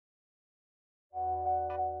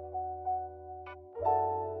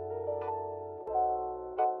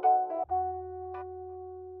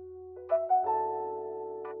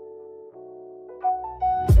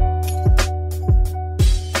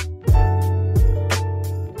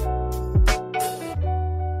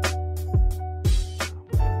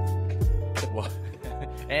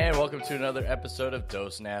welcome to another episode of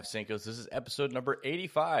Dos and 5incos. This is episode number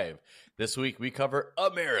 85. This week we cover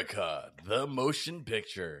America, the motion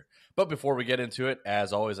picture. But before we get into it,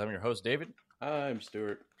 as always, I'm your host, David. I'm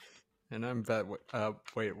Stuart. And I'm Bet.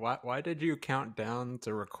 Wait, why did you count down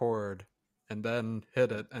to record and then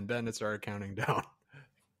hit it and then it started counting down?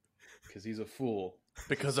 Because he's a fool.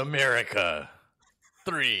 Because America.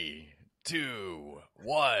 3, 2,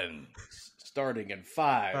 1. Starting in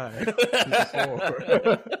 5.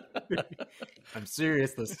 4. I'm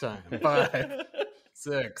serious this time. 5,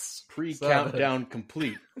 6. Pre-countdown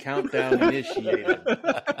complete. Countdown initiated.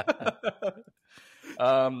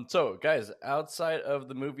 So, guys, outside of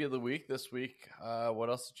the movie of the week this week, what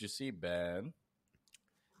else did you see, Ben?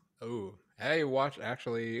 Oh, I watched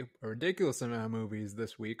actually a ridiculous amount of movies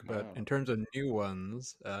this week, but in terms of new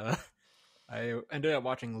ones, I ended up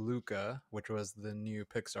watching Luca, which was the new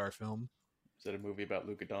Pixar film. Is that a movie about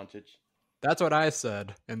Luka Doncic? That's what I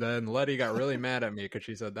said, and then Letty got really mad at me because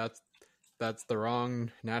she said that's the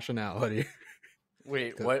wrong nationality.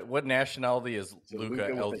 Wait, what nationality is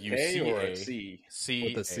Luca? L-U-C-A? Or a C? C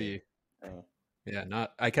with a C. Oh. Yeah,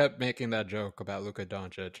 I kept making that joke about Luka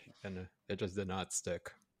Doncic, and it just did not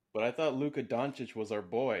stick. But I thought Luka Doncic was our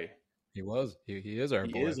boy. He was. He is our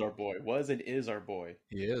boy. He is our boy. Was and is our boy.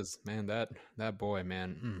 He is, man. That boy,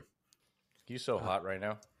 man. He's so hot right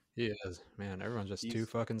now. He is, man. Everyone's just too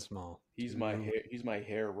fucking small. He's my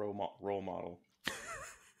hair role model.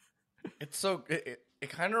 It's so it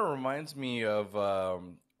kind of reminds me of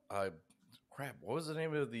crap. What was the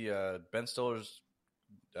name of the Ben Stiller's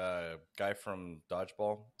guy from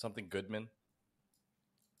Dodgeball? Something Goodman.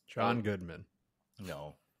 John Goodman.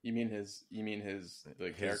 No. You mean his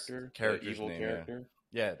character? Character's the evil name, character?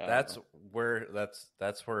 Yeah, that's where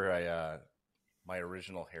I my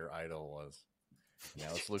original hair idol was. Yeah,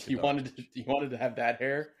 let's look. You wanted to have that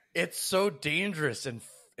hair? It's so dangerous and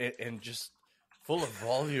just full of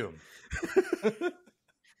volume.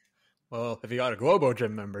 Well, if you got a Globo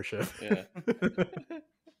Gym membership, yeah,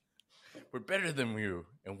 we're better than you,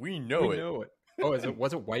 and we know it. Oh,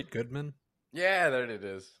 was it White Goodman? Yeah, there it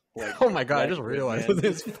is. Oh my god! I just realized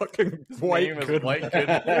it's fucking White Goodman. White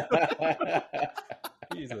Goodman.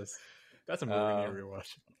 Jesus, that's a movie I need to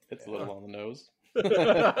rewatch. It's a little on the nose.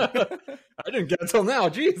 I didn't get it till now.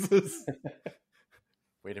 Jesus.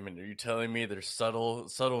 Wait a minute. Are you telling me there's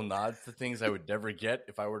subtle nods to things I would never get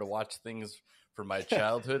if I were to watch things from my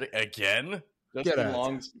childhood again? Justin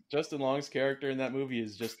Long's character in that movie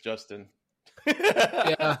is just Justin.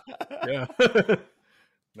 Yeah.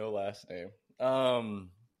 No last name.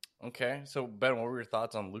 Okay. So Ben, what were your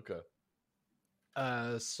thoughts on Luca?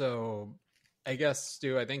 So I guess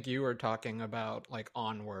Stu, I think you were talking about like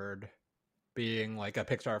Onward being like a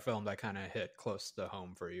Pixar film that kind of hit close to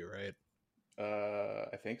home for you, right?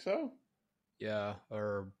 I think so. Yeah,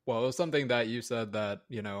 it was something that you said that,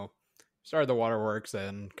 started the waterworks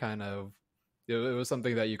and kind of, it was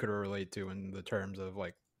something that you could relate to in the terms of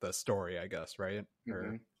like the story, I guess, right?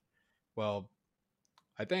 Mm-hmm.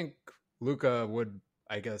 I think Luca would,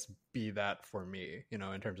 I guess, be that for me, in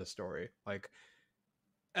terms of story. Like,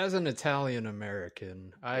 as an Italian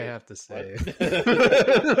American, I have to say, you've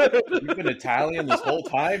been Italian this whole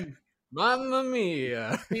time. Mamma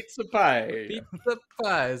mia! Pizza pie,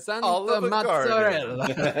 Santa mozzarella.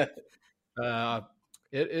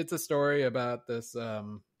 It's a story about this.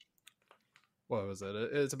 What was it?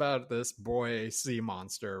 It's about this boy sea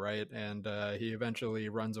monster, right? And he eventually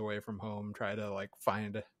runs away from home, try to like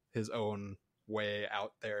find his own way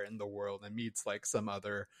out there in the world, and meets like some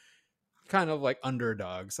other kind of like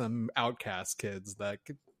underdog, some outcast kids that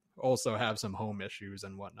also have some home issues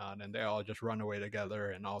and whatnot, and they all just run away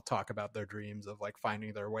together and all talk about their dreams of like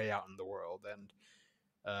finding their way out in the world. And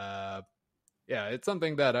it's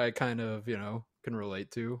something that I kind of can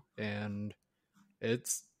relate to, and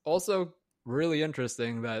it's also really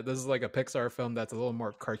interesting that this is like a Pixar film that's a little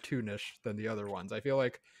more cartoonish than the other ones. I feel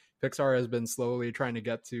like Pixar has been slowly trying to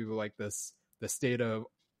get to like the state of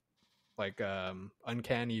like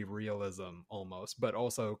uncanny realism almost, but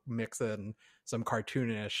also mix in some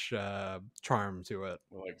cartoonish charm to it.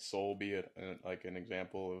 Will like Soul be like an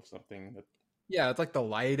example of something that? Yeah, it's like the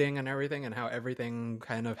lighting and everything, and how everything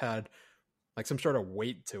kind of had like some sort of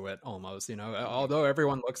weight to it almost, although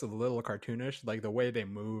everyone looks a little cartoonish, like the way they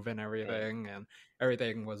move and everything, and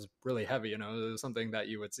everything was really heavy, it was something that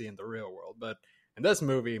you would see in the real world. But in this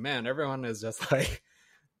movie, man, everyone is just like,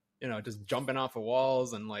 just jumping off of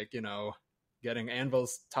walls and like, getting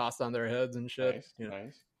anvils tossed on their heads and shit.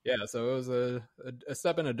 Nice. Yeah, so it was a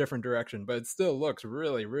step in a different direction, but it still looks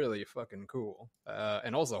really, really fucking cool.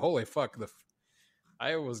 And also, holy fuck,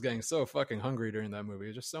 I was getting so fucking hungry during that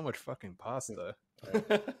movie. Just so much fucking pasta.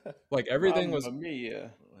 Yeah. Like everything was. Mamma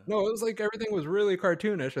mia. No, it was like everything was really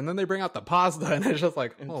cartoonish, and then they bring out the pasta, and it's just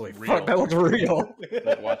like, holy real. fuck, that looks real.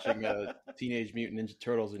 Like watching Teenage Mutant Ninja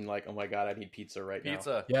Turtles and like, oh my god, I need pizza right now.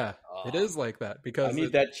 Pizza. Yeah, it is like that because I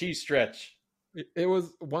need that cheese stretch. it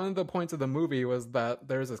was one of the points of the movie was that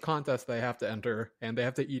there's this contest they have to enter, and they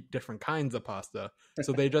have to eat different kinds of pasta.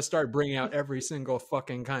 So they just start bringing out every single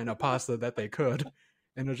fucking kind of pasta that they could.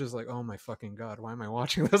 And it's just like, oh my fucking god, why am I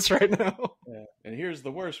watching this right now? Yeah. And here's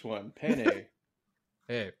the worst one, penne.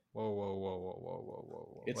 Hey,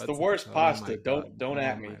 whoa. It's the worst pasta. Don't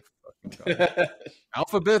at me.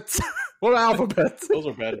 Alphabets? What alphabets? Those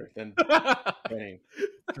are better than penne.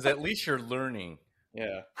 Because at least you're learning.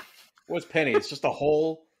 Yeah. What's penne? It's just a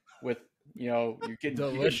hole with, you're getting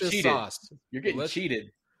Delicious cheated. sauce. You're getting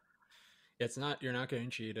cheated. It's not. You're not getting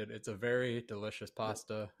cheated. It's a very delicious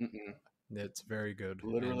pasta. Mm-mm. It's very good.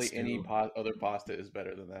 Literally any other pasta is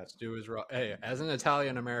better than that. Stew is raw. Hey, as an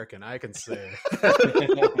Italian American, I can say.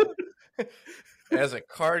 As a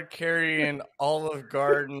card-carrying Olive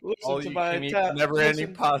Garden, all you can eat,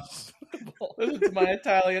 never-ending pasta. Listen to my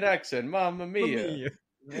Italian accent, Mamma mia.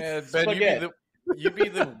 Yeah, Ben, you'd be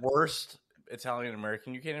the worst Italian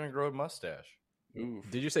American. You can't even grow a mustache. Oof.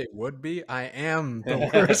 Did you say would be? I am the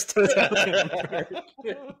worst Italian American.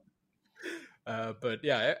 But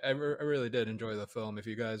yeah, I really did enjoy the film. If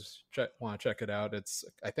you guys want to check it out,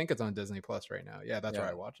 I think it's on Disney Plus right now. Yeah, that's where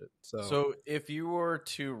I watch it. So if you were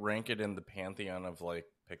to rank it in the pantheon of like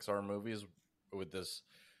Pixar movies, would this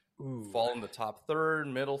fall in the top third,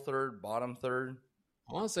 middle third, bottom third?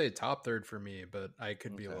 I want to say top third for me, but I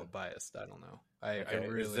could be a little biased. I don't know. I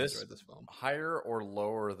really enjoyed this film. Higher or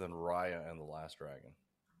lower than Raya and the Last Dragon?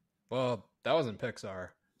 Well, that wasn't Pixar.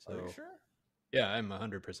 So. Are you sure? Yeah, I'm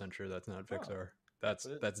 100% sure that's not Pixar. That's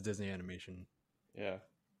Disney animation. Yeah.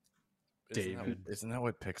 Isn't that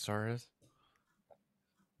what Pixar is?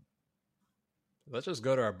 Let's just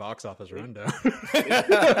go to our box office rundown.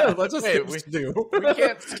 Let's just skip Stu. We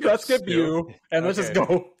can't let's skip you, and let's just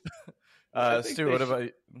go. Stu, what about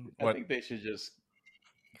you? I think they should just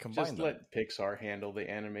combine them. Let Pixar handle the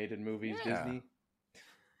animated movies, Disney.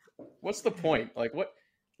 What's the point? Like, what?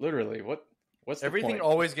 Literally, what's the Everything point?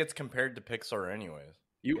 always gets compared to Pixar anyways.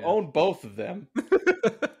 You own both of them.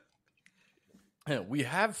 We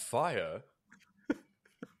have fire.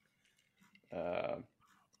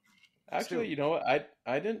 Actually, you know what?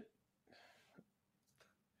 I didn't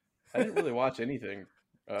really watch anything.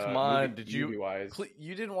 Come on, movie-wise.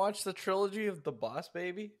 You didn't watch the trilogy of The Boss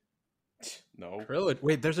Baby? No. Trilogy?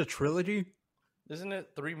 Wait, there's a trilogy? Isn't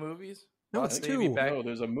it 3 movies? No, Boss it's Baby 2. No,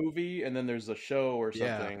 there's a movie, and then there's a show or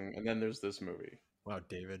something, and then there's this movie. Wow,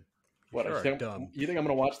 David. What? Sure, You think I'm going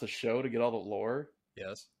to watch the show to get all the lore?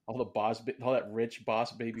 Yes. All that rich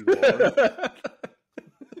Boss Baby lore?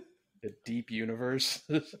 The deep universe?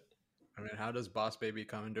 I mean, how does Boss Baby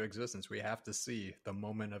come into existence? We have to see the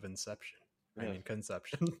moment of inception. I mean,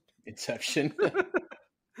 conception. Inception.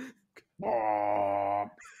 Oh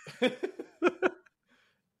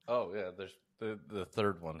yeah, there's the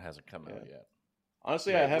third one hasn't come out yet.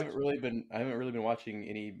 Honestly, I haven't really been watching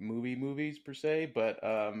any movies per se, but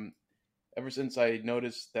ever since I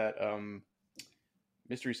noticed that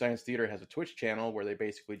Mystery Science Theater has a Twitch channel where they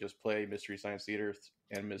basically just play Mystery Science Theater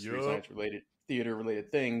and Mystery Science related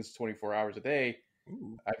things 24 hours a day.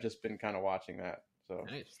 Ooh. I've just been kind of watching that. So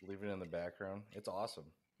Nice. Just leave it in the background. It's awesome.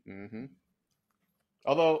 Mm-hmm.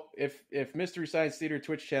 Although, if Mystery Science Theater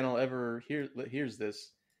Twitch channel ever hears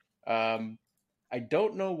this, I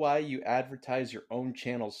don't know why you advertise your own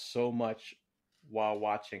channel so much while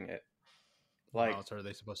watching it. Like, how else are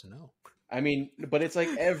they supposed to know? I mean, but it's like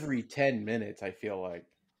every 10 minutes. I feel like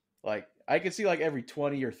I could see like every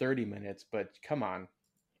 20 or 30 minutes, but come on.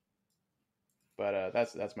 But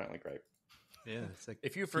that's my only gripe. Yeah, it's like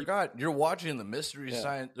If you forgot, you're watching the Mystery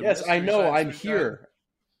Science. Yes, I know. I'm here.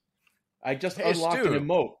 I just unlocked an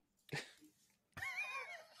emote.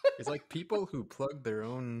 it's like people who plug their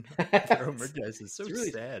own merchandise. It's so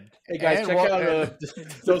really sad. Hey guys, And check out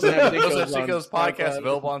Those Cinco's podcast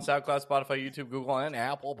available on SoundCloud, Spotify, YouTube, Google, and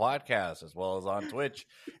Apple Podcasts, as well as on Twitch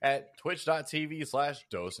at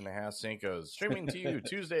twitch.tv/Dos1/2 Streaming to you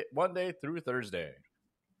Monday through Thursday.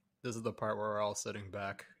 This is the part where we're all sitting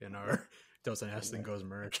back in our Dos1/2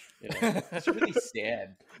 merch. Yeah, it's really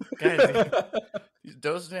sad. Guys, these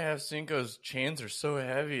Dos1/2 chains are so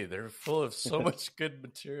heavy. They're full of so much good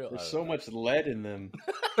material. There's so much lead in them.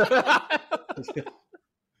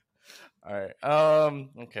 All right.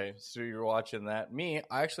 Okay. So you're watching that. Me,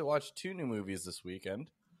 I actually watched 2 new movies this weekend.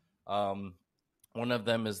 One of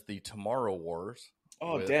them is the Tomorrow Wars.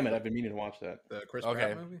 Oh, damn it! I've been meaning to watch that. The Chris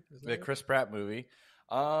Pratt movie. The Chris Pratt movie.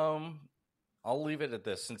 I'll leave it at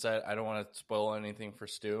this since I don't want to spoil anything for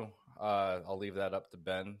Stu. I'll leave that up to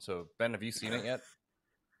Ben. So Ben, have you seen it yet?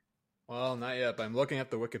 Well, not yet, but I'm looking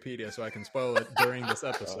at the Wikipedia so I can spoil it during this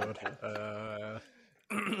episode.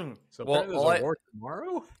 So well, there's a war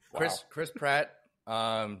tomorrow? Chris Pratt,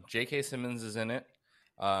 J.K. Simmons is in it.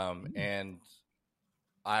 And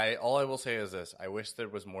all I will say is this. I wish there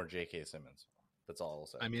was more J.K. Simmons. That's all I'll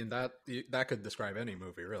say. I mean, that could describe any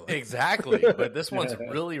movie, really. Exactly. But this one's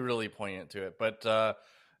really, really poignant to it. But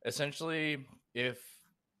essentially, if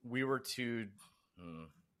we were to...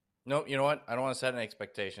 No, you know what? I don't want to set any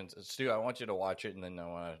expectations. Stu, I want you to watch it, and then I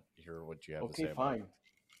want to hear what you have to say. Okay, fine.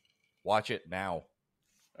 Watch it now.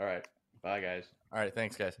 All right. Bye, guys. All right,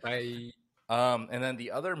 thanks, guys. Bye. And then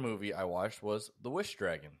the other movie I watched was The Wish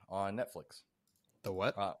Dragon on Netflix. The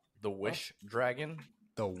what? The Wish Dragon.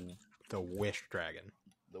 The Wish Dragon.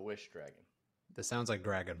 The Wish Dragon. This sounds like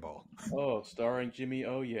Dragon Ball. Oh, starring Jimmy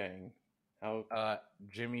O Yang. How?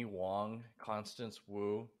 Jimmy Wong, Constance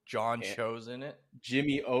Wu, John Cho's in it.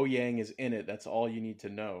 Jimmy O Yang is in it. That's all you need to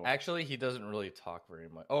know. Actually, he doesn't really talk very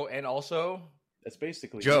much. Oh, and also that's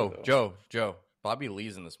basically Joe. Bobby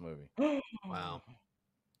Lee's in this movie. Wow.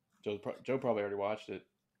 Joe probably already watched it.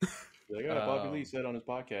 Like, Bobby Lee said on his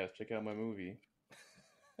podcast, check out my movie.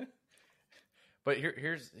 But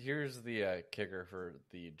here's the kicker for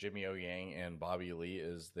the Jimmy O Yang and Bobby Lee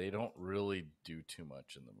is they don't really do too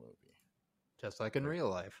much in the movie. Just like in real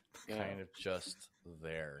life. Kind of just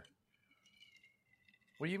there.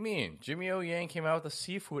 What do you mean? Jimmy O Yang came out with a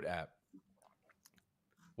seafood app.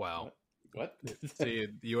 Wow. What? See,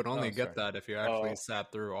 you would only get that if you actually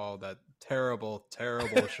sat through all that terrible,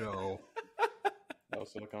 terrible show. Oh,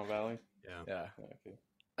 Silicon Valley? Yeah. Okay.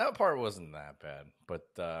 That part wasn't that bad, but...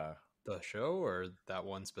 the show or that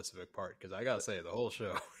one specific part? Because I gotta say, the whole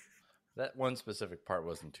show. That one specific part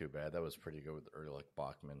wasn't too bad. That was pretty good with Erlich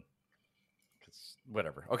Bachman.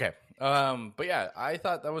 Whatever. Okay. But yeah, I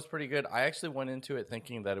thought that was pretty good. I actually went into it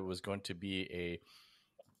thinking that it was going to be a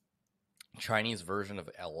Chinese version of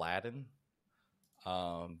Aladdin.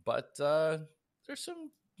 But there's some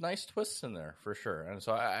nice twists in there for sure. And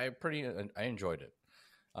so I enjoyed it.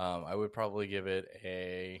 I would probably give it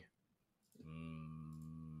a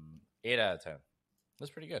 8 out of 10. That's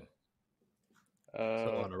pretty good.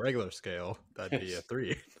 So on a regular scale, that'd be a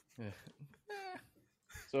 3.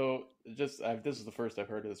 So this is the first I've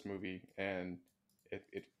heard of this movie, and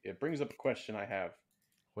it brings up a question I have.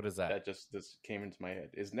 What is that? That just came into my head.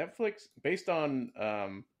 Is Netflix based on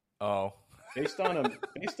based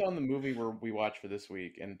on the movie we watched for this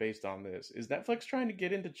week, and based on this, is Netflix trying to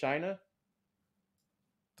get into China?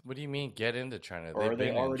 What do you mean get into China? Or are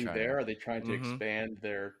they already there? Are they trying to expand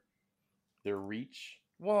their reach?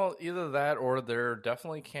 Well, either that or they're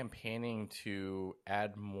definitely campaigning to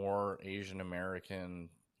add more Asian American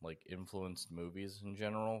influenced movies in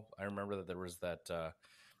general. I remember that there was that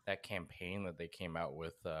campaign that they came out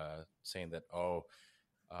with saying that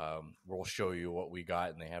we'll show you what we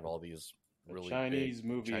got, and they had all these really Chinese big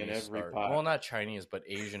movie Chinese in every stars. pot. Well, not Chinese, but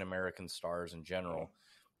Asian American stars in general.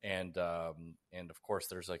 And of course,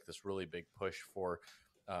 there's this really big push for.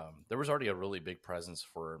 There was already a really big presence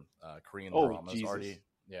for Korean dramas Jesus. already.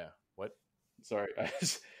 Yeah. What? Sorry,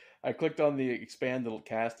 I clicked on the expanded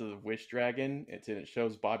cast of the Wish Dragon, and it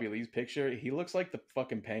shows Bobby Lee's picture. He looks like the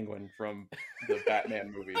fucking Penguin from the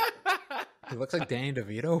Batman movie. He looks like Danny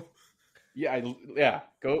DeVito. Yeah.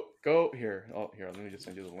 Go here. Oh, here. Let me just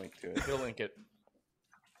send you the link to it. He'll link it.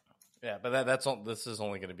 Yeah, but that's all. This is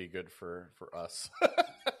only going to be good for us.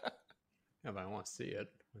 Yeah, but I want to see it.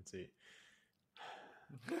 Let's see.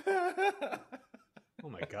 Oh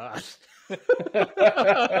my gosh.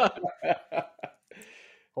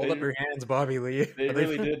 Hold up your hands, Bobby Lee. They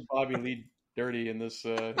really did Bobby Lee dirty in this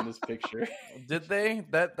picture. Did they?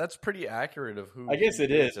 That's pretty accurate of who. I guess it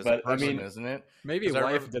is, but person, I mean, isn't it? Maybe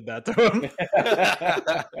life did that to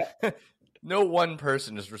him. No one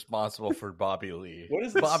person is responsible for Bobby Lee. What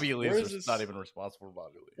is this? Bobby Lee is not even responsible for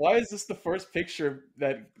Bobby Lee. Why is this the first picture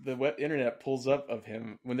that the web internet pulls up of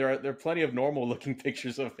him when there are plenty of normal looking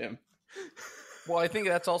pictures of him? Well, I think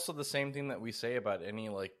that's also the same thing that we say about any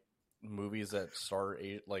movies that star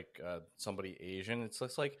somebody Asian. It's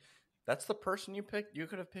just that's the person you picked. You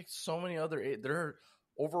could have picked so many other. There are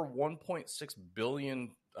over 1.6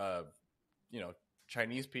 billion,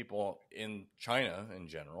 Chinese people in China in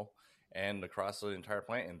general and across the entire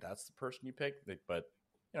planet, and that's the person you picked. But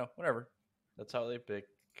whatever. That's how they pick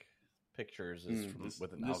pictures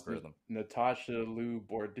with an algorithm. Natasha Lou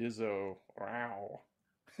Bordizzo. Wow.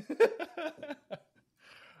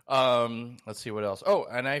 Let's see what else. Oh,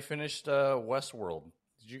 and I finished Westworld.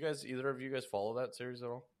 Did either of you guys follow that series at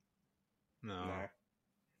all? No.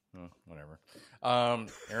 Whatever. Aaron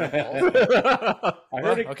Paul. I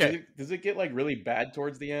heard it. Okay. Does it get like really bad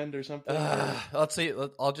towards the end or something? Let's see.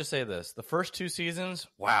 I'll just say this: the first 2 seasons,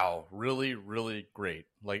 wow, really, really great.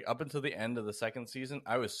 Like up until the end of the second season,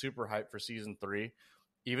 I was super hyped for season 3.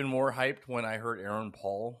 Even more hyped when I heard Aaron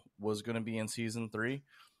Paul was going to be in season 3,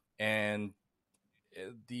 and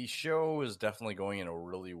the show is definitely going in a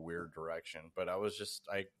really weird direction. But I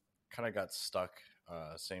kind of got stuck,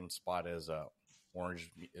 same spot as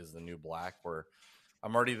Orange is the New Black, where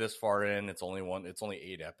I'm already this far in. It's only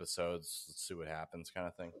 8 episodes. Let's see what happens, kind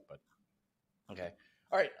of thing. But okay,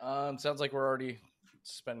 all right. Sounds like we're already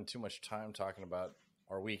spending too much time talking about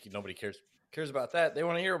our week. Nobody cares about that. They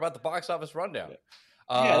want to hear about the box office rundown.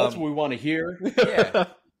 Yeah, that's what we want to hear. Yeah,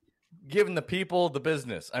 giving the people the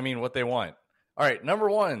business. I mean, what they want. All right, number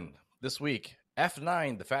 1 this week,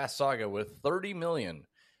 F9: The Fast Saga with 30 million.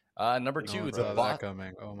 Number 2, the that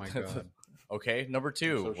coming. Oh my god. Okay, number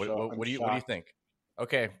 2. What do you think?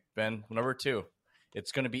 Okay, Ben, number 2.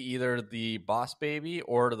 It's going to be either the Boss Baby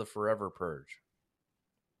or the Forever Purge.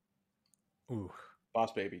 Ooh,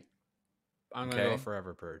 Boss Baby. I'm going to go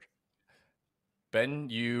Forever Purge. Ben,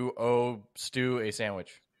 you owe Stu a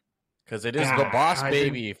sandwich because it is the Boss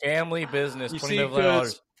Baby family business.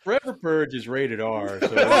 $20 Forever Purge is rated R.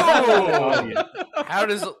 So how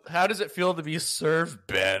does it feel to be served,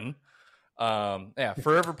 Ben?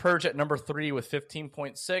 Forever Purge at number 3 with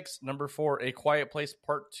 15.6. Number 4, A Quiet Place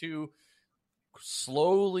Part 2,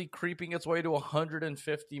 slowly creeping its way to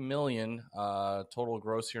 150 million total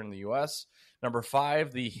gross here in the U.S. Number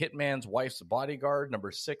 5, The Hitman's Wife's Bodyguard.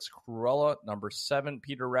 Number 6, Cruella. Number 7,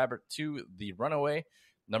 Peter Rabbit 2, The Runaway.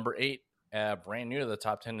 Number 8, brand new to the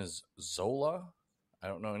top 10 is Zola. I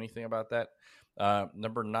don't know anything about that.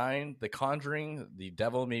 Number 9, The Conjuring, The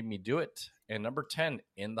Devil Made Me Do It. And number 10,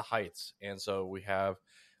 In the Heights. And so we have,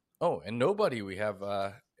 and Nobody we have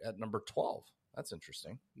at number 12. That's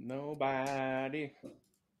interesting. Nobody.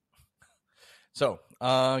 So,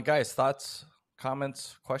 guys, thoughts,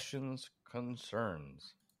 comments, questions,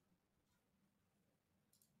 concerns?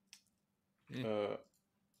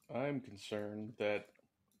 I'm concerned that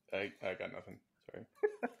I got nothing. Sorry.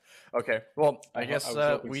 Okay. Well, I guess was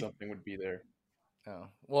hoping something would be there. Oh.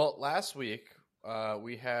 Well, last week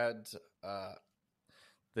we had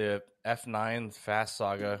the F9 Fast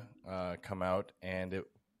Saga come out, and it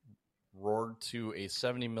roared to a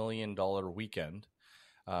 $70 million weekend.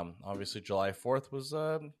 Obviously, July 4th was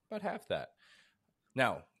about half that.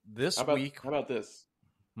 Now, week... How about this?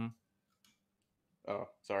 Oh,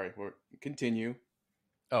 sorry. Continue.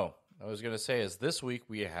 Oh, I was going to say is this week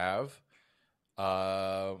we have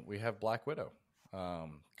Black Widow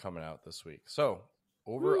coming out this week. So,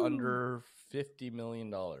 under $50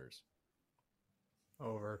 million.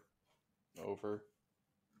 Over.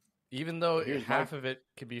 Even though half of it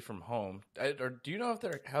could be from home. Or do you know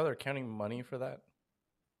how they're counting money for that?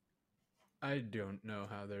 I don't know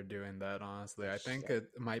how they're doing that, honestly. I think it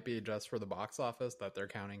might be just for the box office that they're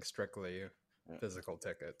counting strictly physical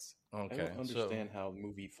tickets. Okay. I don't understand how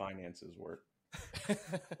movie finances work.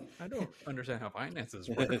 I don't understand how finances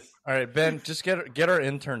work. All right, Ben, just get our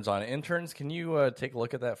interns on. Interns, can you take a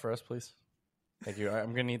look at that for us, please? Thank you. I'm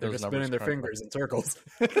going to need They're those just numbers. spinning their fingers in circles.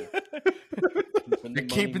 They're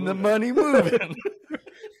keeping the money moving.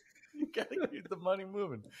 You got to keep the money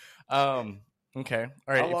moving. Okay.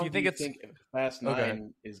 All right. If you think Fast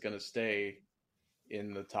 9 is going to stay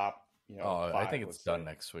in the top, 5, I think it's done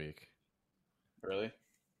next week. Really?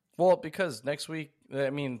 Well, because next week, I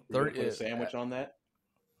mean, put a sandwich on that.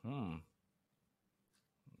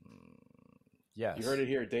 Yes. You heard it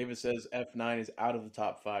here. David says F9 is out of the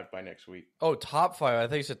top 5 by next week. Oh, top 5. I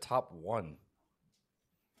think you said top 1.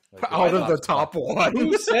 Out of the top 1?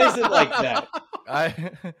 Who says it like that?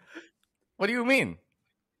 What do you mean?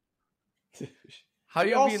 How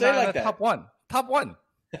you all be say not like in the that? top 1? Top 1.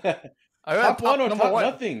 Top 1 or top 1.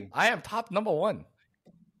 nothing? I am top number 1.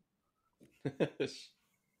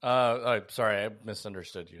 Sorry, I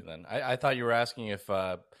misunderstood you then. I thought you were asking if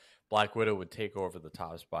Black Widow would take over the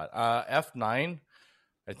top spot. F9,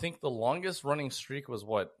 I think the longest running streak was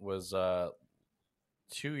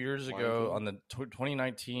 2 years ago on the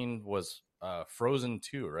 2019 was Frozen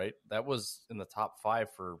 2, right? That was in the top 5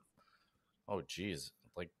 for,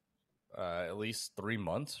 at least 3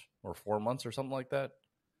 months or 4 months or something like that.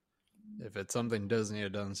 If it's something Disney,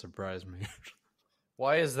 it doesn't surprise me.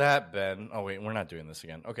 Why is that, Ben? Oh, wait, we're not doing this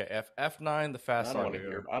again. Okay, F9, the Fast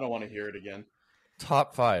Saga. I don't want to hear it again.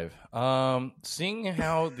 Top 5. Seeing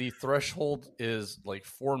how the threshold is like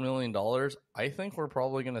 $4 million, I think we're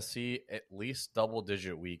probably going to see at least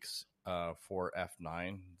double-digit weeks for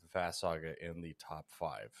F9, the Fast Saga, in the top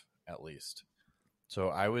 5 at least. So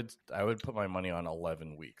I would put my money on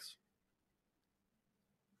 11 weeks.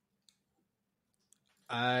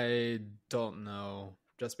 I don't know,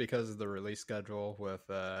 just because of the release schedule with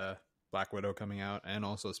Black Widow coming out and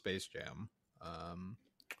also Space Jam.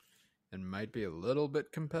 It might be a little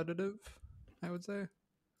bit competitive, I would say.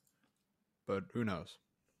 But who knows?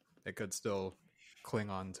 It could still cling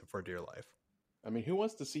on to for dear life. I mean, who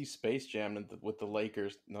wants to see Space Jam with the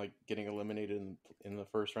Lakers like getting eliminated in the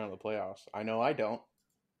first round of the playoffs? I know I don't.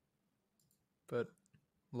 But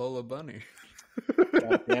Lola Bunny.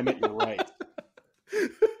 God damn it, you're right.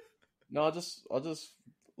 No, I'll just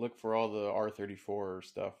look for all the R34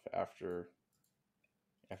 stuff after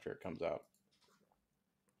it comes out.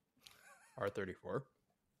 R34.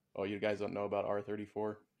 Oh, you guys don't know about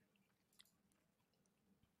R34?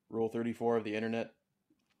 Rule 34 of the internet.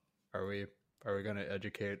 Are we going to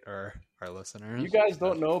educate our listeners? You guys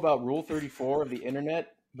don't know about Rule 34 of the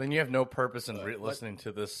internet? Then you have no purpose in listening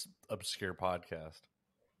to this obscure podcast.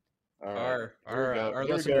 Our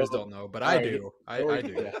listeners don't know, but I do. I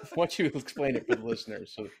do. Yeah. Why don't you explain it for the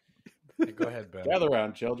listeners? So, Hey, go ahead, Ben. gather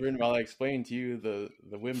around, children, while I explain to you the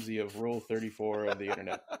whimsy of Rule 34 of the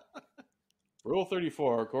internet. Rule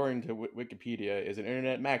 34, according to Wikipedia, is an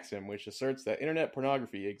internet maxim which asserts that internet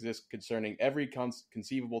pornography exists concerning every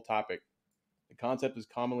conceivable topic. The concept is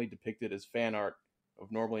commonly depicted as fan art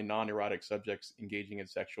of normally non-erotic subjects engaging in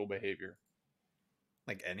sexual behavior.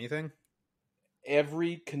 Like anything?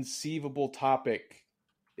 Every conceivable topic.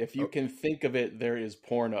 If you can think of it, there is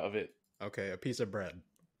porn of it. Okay, a piece of bread.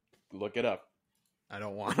 Look it up. I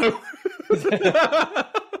don't want to.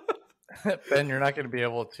 Ben, you're not going to be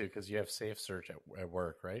able to because you have safe search at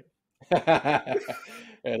work, right?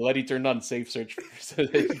 And Letty turned on safe search so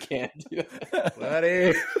that you can't do that.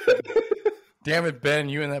 Letty. Damn it, Ben,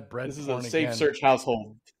 you and that bread. This is a safe search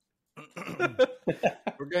household.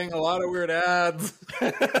 We're getting a lot of weird ads.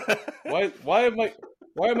 Why am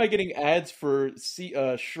I getting ads for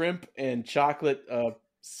shrimp and chocolate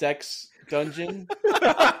sex dungeon?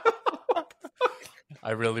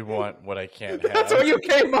 I really want what I can't have. That's what you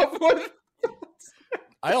came up with.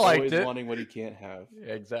 I liked Always it. wanting what he can't have.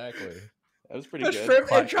 Yeah, exactly. That was pretty The good.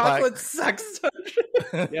 shrimp and chocolate sex dungeon.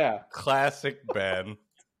 Yeah. Classic Ben.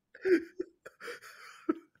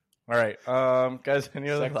 All right, guys. Any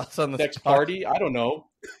other thoughts on the sex party? I don't know.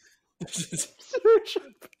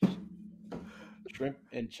 Shrimp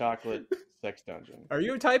and chocolate sex dungeon. Are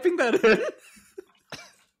you typing that in?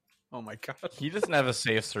 Oh my god. He doesn't have a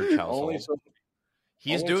safe search household.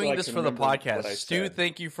 He's doing this for the podcast. Stu,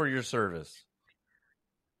 thank you for your service.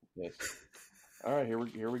 Yes. All right,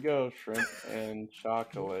 here we go. Shrimp and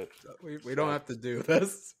chocolate. We don't have to do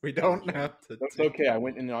this. We don't have to. That's okay. I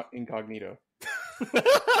went in incognito. I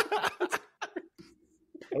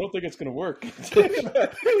don't think it's going to work.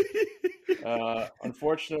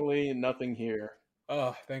 Unfortunately, nothing here.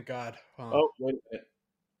 Oh, thank God. Oh, wait a minute.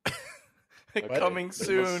 Okay. Coming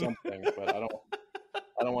soon. Something, but I don't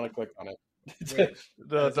want to click on it. Wait,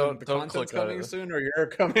 don't click on coming it. soon, or you're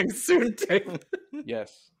coming soon, David?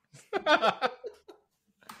 Yes.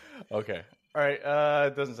 Okay. All right.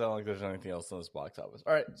 It doesn't sound like there's anything else in this box office.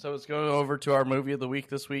 All right. So let's go over to our movie of the week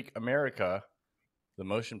this week, America, the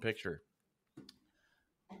motion picture.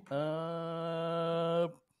 Ben,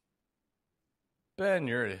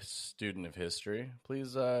 you're a student of history.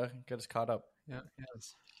 Please get us caught up. Yeah.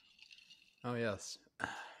 Yes. Oh yes.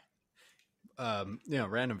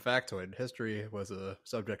 Random factoid. History was a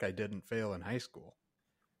subject I didn't fail in high school.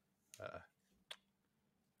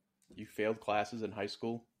 You failed classes in high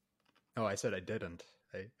school? No, I said I didn't.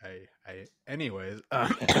 Anyways. I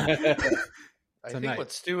think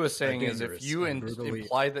what Stu was saying is if you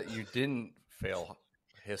imply that you didn't fail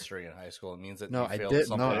history in high school, it means that you failed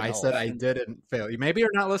something else. I said I didn't fail. Maybe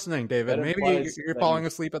you're not listening, David. Maybe you're falling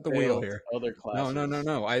asleep at the wheel here. Other classes.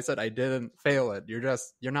 No. I said I didn't fail it. You're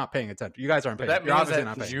not paying attention. You guys aren't paying attention. That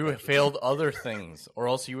means that you failed other things, or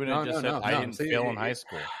else you wouldn't have just said I didn't fail in high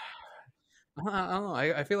school. I don't know.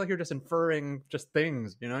 I feel like you're just inferring just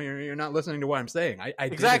things. You know, you're not listening to what I'm saying. I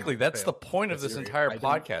exactly. That's the point of this entire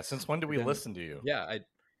podcast. Since when did we listen to you? Yeah,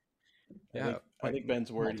 I think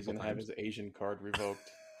Ben's worried he's going to have his Asian card revoked.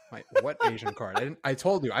 What Asian card? I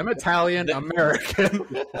told you I'm Italian American.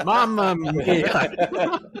 Mamma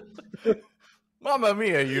mia. Mamma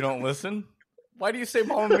mia. You don't listen. Why do you say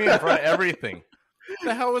Mamma mia for everything?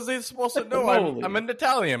 The hell was they supposed to know? I'm an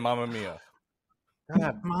Italian. Mamma mia.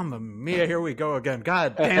 God, Mamma Mia, here we go again.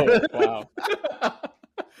 God damn it. Wow. All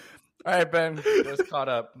right, Ben, just caught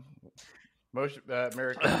up. Motion,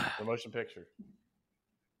 American, the motion picture.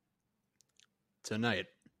 Tonight,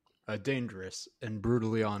 a dangerous and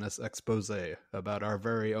brutally honest expose about our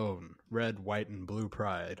very own red, white, and blue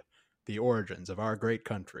pride, the origins of our great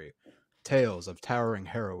country, tales of towering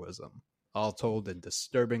heroism, all told in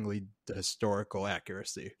disturbingly historical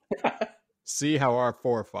accuracy. See how our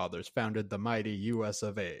forefathers founded the mighty US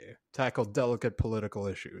of A, tackled delicate political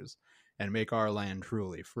issues, and make our land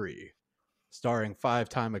truly free. Starring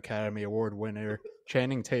 5-time Academy Award winner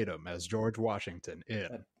Channing Tatum as George Washington in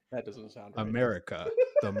That doesn't sound right. America,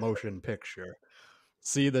 the motion picture.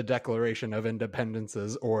 See the Declaration of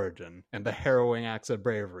Independence's origin and the harrowing acts of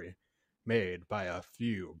bravery made by a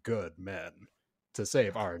few good men to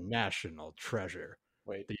save our national treasure,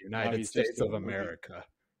 Wait, the now United he's just States doing of a movie. America.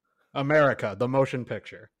 America, the motion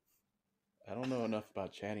picture. I don't know enough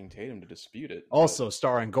about Channing Tatum to dispute it. Also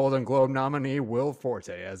starring Golden Globe nominee Will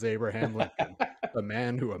Forte as Abraham Lincoln, the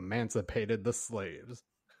man who emancipated the slaves.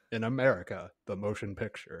 In America, the motion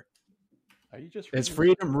picture. Are you just Is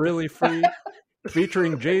reading- freedom really free?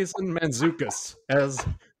 Featuring Jason Mantzoukas as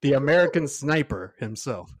the American sniper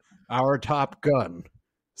himself, our Top Gun,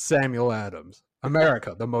 Samuel Adams.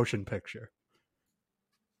 America, the motion picture.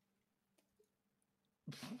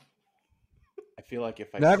 I feel like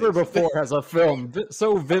if I Never say something- before has a film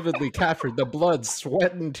so vividly captured the blood,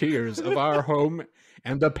 sweat, and tears of our home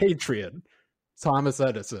and the patriot, Thomas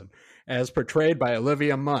Edison, as portrayed by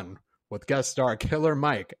Olivia Munn, with guest star Killer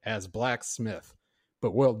Mike as Black Smith.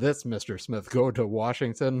 But will this Mr. Smith go to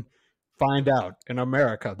Washington? Find out in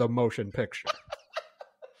America, the motion picture.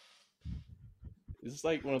 It's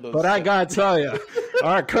like one of those. But I gotta tell you,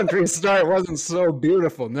 our country's start wasn't so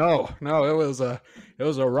beautiful. No, it was a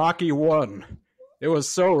rocky one. It was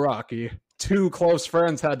so rocky. 2 close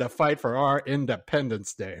friends had to fight for our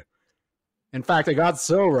Independence Day. In fact, it got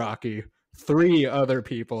so rocky, 3 other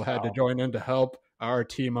people had to join in to help our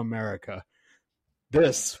Team America.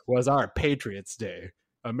 This was our Patriots Day.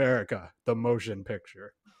 America, the motion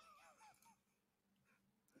picture.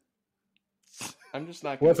 I'm just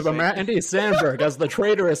not going With Andy Samberg as the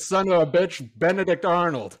traitorous son of a bitch, Benedict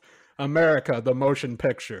Arnold. America, the motion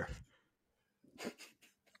picture.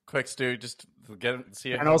 Quick, Stu, just get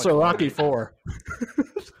see. And also Rocky 4.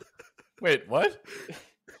 Wait, what?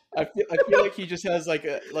 I feel like he just has like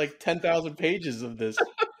 10,000 pages of this.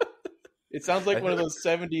 It sounds like one of those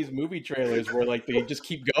 70s movie trailers where like they just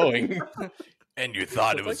keep going. And you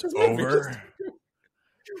thought it was over?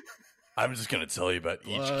 I'm just going to tell you about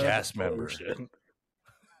each cast member. Ocean.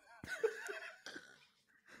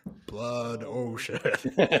 Blood ocean.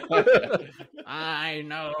 I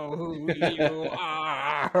know who you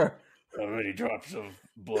are. How many drops of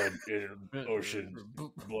blood in an ocean?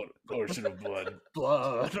 Ocean of blood.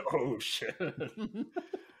 Blood ocean.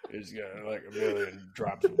 He's got like 1 million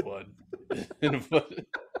drops of blood in a foot.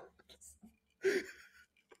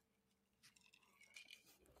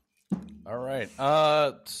 All right.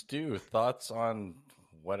 Stu, thoughts on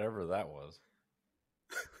whatever that was?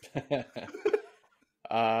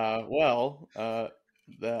 On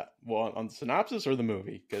the synopsis or the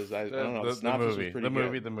movie? Because I don't know. The synopsis was pretty good.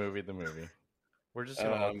 The movie. We're just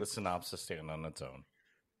gonna let the synopsis stand on its own.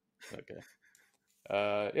 Okay.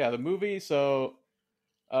 The movie. So,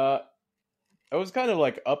 I was kind of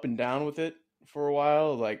like up and down with it for a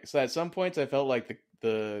while. Like, so at some points, I felt like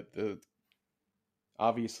the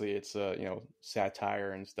obviously it's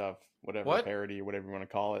satire and stuff, whatever, parody, whatever you want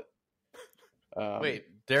to call it. Wait,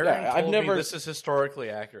 Darren told me this is historically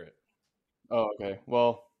accurate. Oh, okay.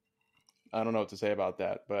 Well, I don't know what to say about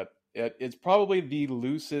that, but it's probably the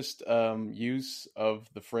loosest use of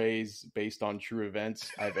the phrase "based on true events"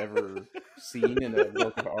 I've ever seen in a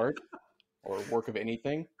work of art or work of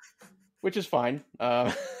anything, which is fine.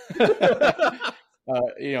 If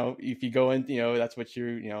you go in, that's what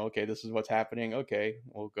okay, this is what's happening. Okay,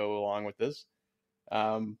 we'll go along with this.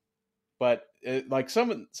 But like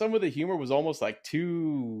some of the humor was almost like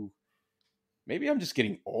too. Maybe I'm just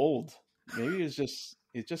getting old. Maybe it just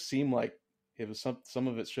seemed like it was some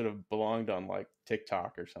of it should have belonged on like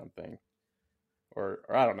TikTok or something, or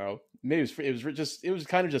I don't know. Maybe it was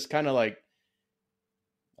kind of like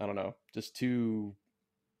I don't know, just too.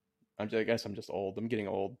 I guess I'm just old. I'm getting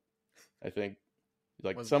old. I think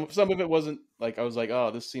like some of it wasn't like I was like,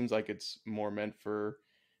 oh, this seems like it's more meant for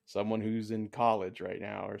someone who's in college right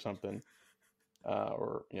now or something,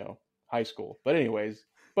 or high school. But anyways.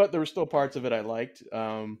 But there were still parts of it I liked.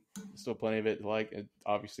 Still plenty of it like. It's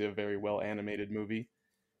obviously a very well animated movie.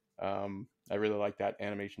 I really like that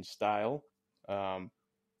animation style.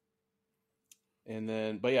 And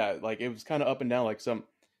then, but yeah, like it was kind of up and down. Like some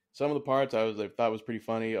of the parts I thought was pretty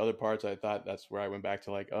funny. Other parts I thought that's where I went back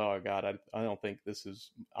to like, oh god, I don't think I'm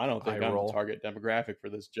the target demographic for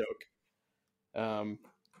this joke. But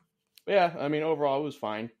yeah, I mean overall it was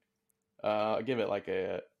fine. I'll give it like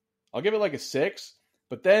a 6.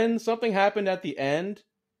 But then something happened at the end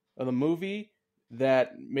of the movie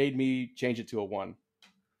that made me change it to a 1.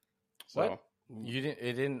 So what?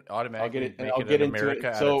 It didn't automatically I'll get an into America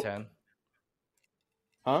it. out So, of 10.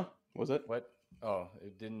 Huh? Was it? What? Oh,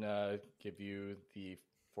 it didn't give you the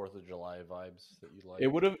 4th of July vibes that you like. It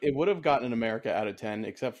would have gotten an America out of 10,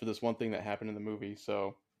 except for this one thing that happened in the movie.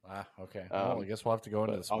 So okay. Well, I guess we'll have to go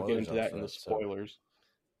into the spoilers. I'll get into that in the spoilers.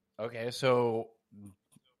 So. Okay, so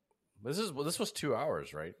this was 2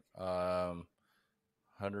 hours, right?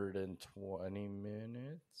 120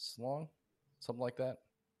 minutes long, something like that.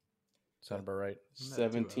 Sound about right?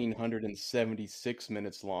 1,776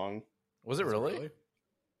 minutes long. Was it really?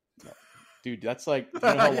 Dude, that's like, you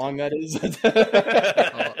know how long that is?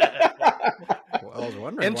 Well, I was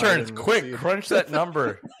wondering. Interns, quick, crunch that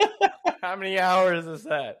number. How many hours is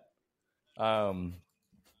that? That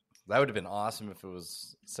would have been awesome if it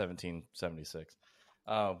was 1776.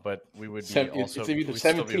 But we would be it's either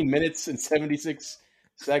 17 minutes and 76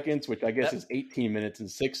 seconds, which I guess is 18 minutes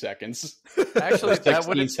and 6 seconds. Actually, that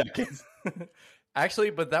would have seconds.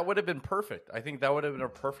 But that would have been perfect. I think that would have been a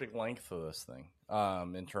perfect length for this thing,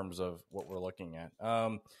 in terms of what we're looking at.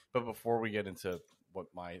 But before we get into what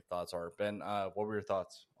my thoughts are, Ben, what were your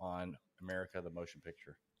thoughts on America, the motion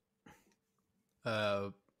picture?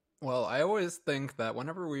 Well, I always think that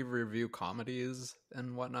whenever we review comedies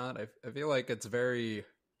and whatnot, I feel like it's very.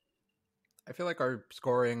 I feel like our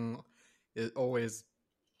scoring always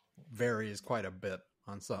varies quite a bit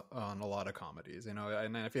on a lot of comedies, you know,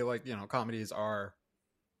 and I feel like, you know, comedies are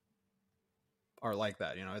like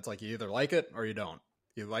that, you know, it's like you either like it or you don't.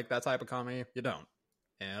 You like that type of comedy, you don't.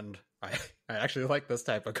 And I actually like this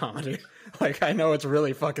type of comedy. Like, I know it's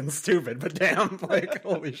really fucking stupid, but damn, like,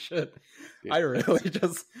 holy shit. I really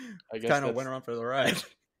just kind of went around for the ride.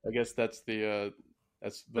 I guess that's the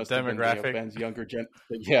demographic. Ben's younger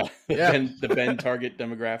the Ben target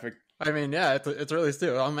demographic. I mean, yeah, it's really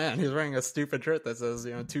stupid. Oh man, he's wearing a stupid shirt that says,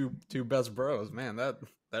 you know, two best bros. Man, that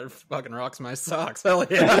fucking rocks my socks. Hell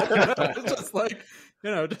yeah! It's just like, you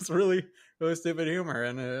know, just really really stupid humor.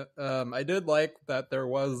 And I did like that there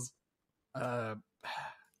was, I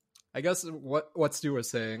guess what Stu was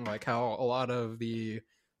saying, like how a lot of the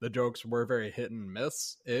jokes were very hit and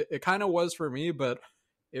miss. It kind of was for me, but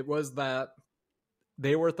it was that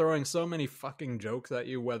they were throwing so many fucking jokes at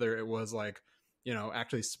you, whether it was like, you know,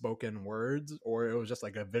 actually spoken words or it was just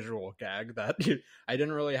like a visual gag that I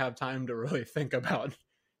didn't really have time to really think about,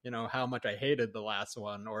 you know, how much I hated the last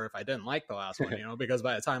one or if I didn't like the last one, you know, because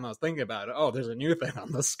by the time I was thinking about it, oh, there's a new thing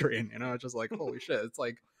on the screen, you know, it's just like, holy shit, it's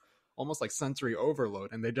like almost like sensory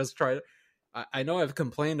overload. And they just try to, I know I've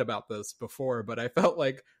complained about this before, but I felt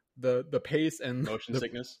like the pace and motion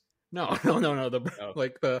sickness. No.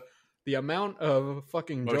 Like the amount of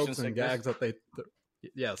fucking motion jokes and gags that they.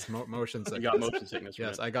 Yes, motion sickness. You got motion sickness.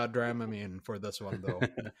 Yes, I got Dramamine for this one though,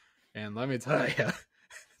 and let me tell you,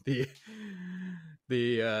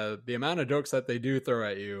 the amount of jokes that they do throw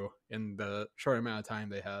at you in the short amount of time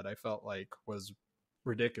they had, I felt like was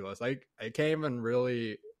ridiculous. I can't even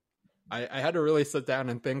really. I had to really sit down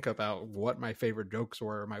and think about what my favorite jokes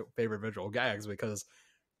were, my favorite visual gags, because,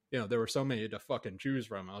 you know, there were so many to fucking choose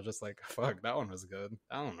from. I was just like, fuck, that one was good.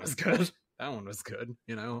 That one was good. That one was good.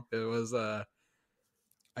 You know, it was.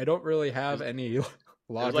 I don't really have any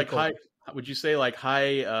logical. Like high. Would you say like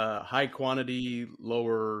high quantity,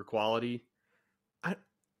 lower quality?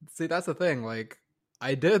 See, that's the thing. Like,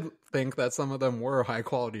 I did think that some of them were high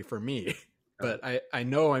quality for me, but I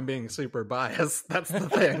know I'm being super biased. That's the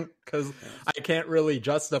thing, because I can't really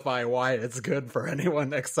justify why it's good for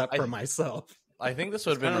anyone except for myself. I think this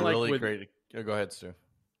would have been a really great. Go ahead, Stu.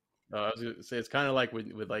 I was gonna say it's kind of like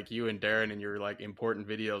with like you and Darren and your like important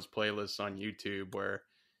videos playlists on YouTube where.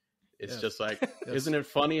 It's just like, isn't it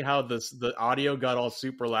funny how the audio got all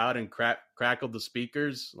super loud and crackled the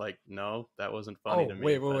speakers? Like, no, that wasn't funny to me.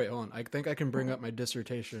 Wait, hold on. I think I can bring up my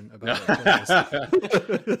dissertation about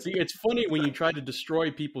it. See, it's funny when you try to destroy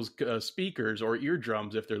people's speakers or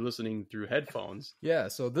eardrums if they're listening through headphones. Yeah,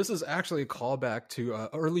 so this is actually a callback to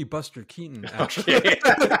early Buster Keaton, actually.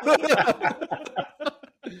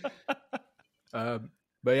 But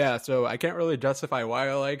yeah, so I can't really justify why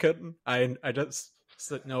I like it. I just...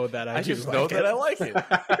 know that I just know that I like it.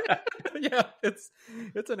 Yeah, it's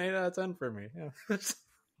an 8 out of 10 for me. Yeah.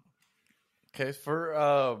 Okay, for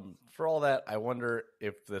all that, I wonder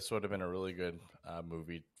if this would have been a really good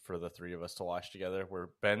movie for the three of us to watch together, where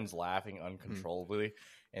Ben's laughing uncontrollably,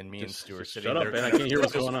 and me and Stu are sitting shut there. up, Ben. I can't hear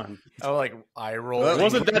what's going on. I'm like eye roll. It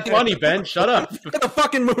wasn't that funny, Ben. Shut up. Look at the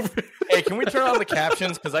fucking movie. Hey, can we turn on the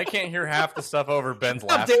captions? Because I can't hear half the stuff over Ben's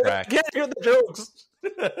laugh track. I can't hear the jokes.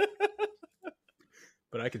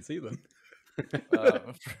 But I can see them.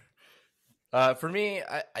 For me,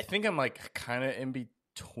 I think I'm like kind of in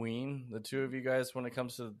between the two of you guys when it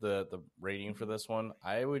comes to the rating for this one.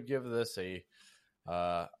 I would give this a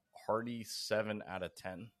hearty 7 out of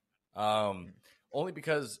 10. Only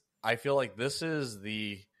because I feel like this is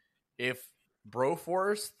if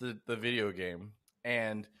Broforce, the video game,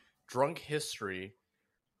 and Drunk History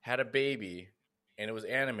had a baby and it was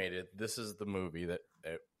animated, this is the movie that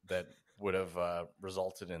would have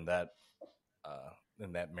resulted in that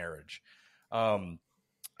marriage. And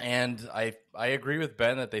I agree with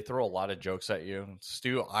Ben that they throw a lot of jokes at you.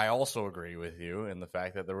 Stu, I also agree with you in the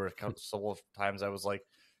fact that there were several times I was like,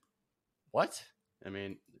 what? I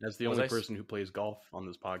mean, as the only person who plays golf on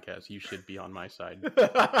this podcast, you should be on my side.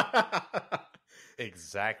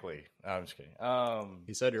 Exactly. I'm just kidding.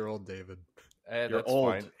 He said you're old, David. You're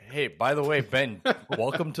old. Fine. Hey, by the way, Ben,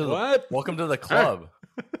 welcome to welcome to the club.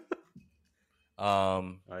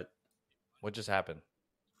 What just happened?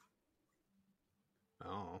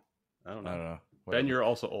 Oh, I don't know. Ben, you're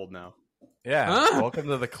also old now. Yeah. Huh? Welcome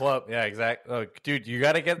to the club. Yeah, exactly. Oh, dude, you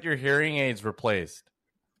got to get your hearing aids replaced.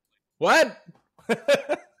 What?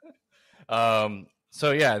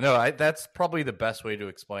 So yeah, no, that's probably the best way to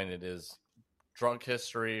explain it is Drunk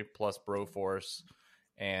History plus Broforce,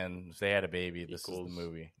 and if they had a baby, this is the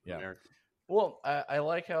movie. Yeah. America. Well, I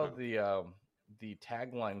like how the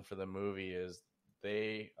tagline for the movie is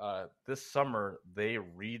they this summer they're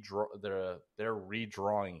redrawing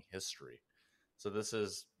history. So this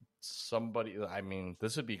is somebody. I mean,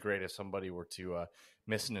 this would be great if somebody were to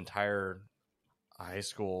miss an entire high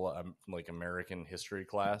school like American history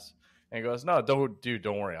class and he goes, no,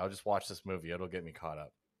 don't worry, I'll just watch this movie, it'll get me caught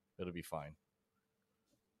up, it'll be fine.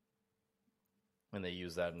 And they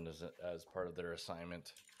use that as part of their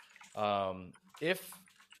assignment. If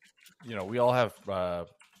we all have a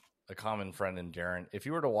common friend in Darren, if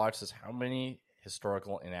you were to watch this, how many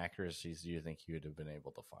historical inaccuracies do you think you would have been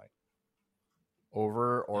able to find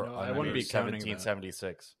over or under I wouldn't be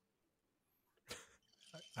 1776?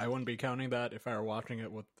 I wouldn't be counting that if I were watching it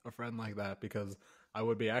with a friend like that, because I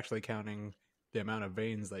would be actually counting the amount of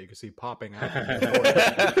veins that you could see popping out.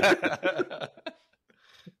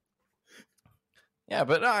 Yeah,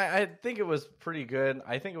 but I think it was pretty good.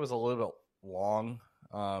 I think it was a little bit long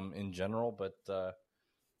in general, but other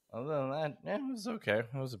than that, yeah, it was okay.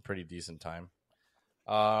 It was a pretty decent time.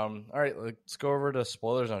 All right, let's go over to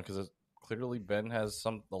Spoiler Zone because clearly Ben has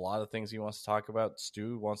a lot of things he wants to talk about.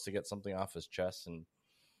 Stu wants to get something off his chest, and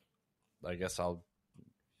I guess I'll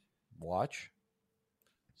watch.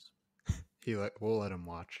 We'll let him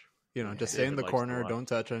watch. Just stay in the corner. Don't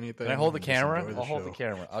touch anything. Can I hold the camera? I'll hold the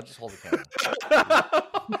camera. I'll just hold the camera.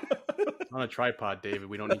 On a tripod, David.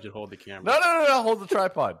 We don't need you to hold the camera. No. Hold the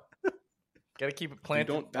tripod. Got to keep it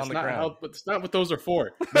planted on the ground. But that's not what those are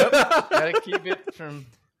for. Nope. Got to keep it from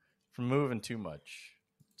moving too much.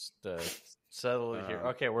 Just settle it here.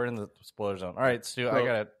 Okay, we're in the spoiler zone. All right, Stu, I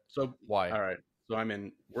got it. So why? All right. So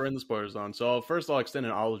we're in the spoiler zone. So first I'll extend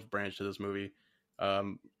an olive branch to this movie.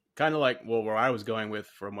 Kind of like, where I was going with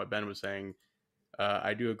from what Ben was saying.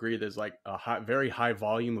 I do agree there's like a very high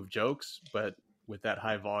volume of jokes, but with that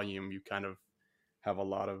high volume, you kind of have a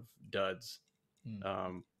lot of duds.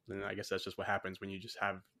 And I guess that's just what happens when you just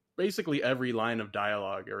have basically every line of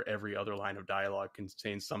dialogue or every other line of dialogue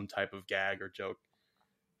contains some type of gag or joke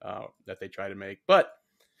that they try to make. But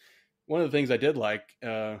one of the things I did like,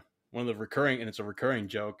 one of the recurring, and it's a recurring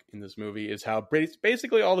joke in this movie, is how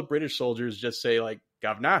basically all the British soldiers just say like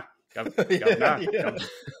 "Gavna, Gavna." Yeah.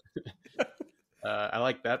 I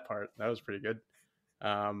like that part. That was pretty good.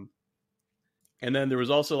 And then there was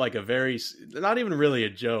also like a very, not even really a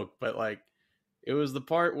joke, but like it was the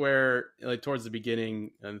part where like towards the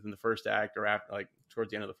beginning and in the first act, or after, like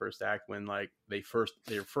towards the end of the first act, when like their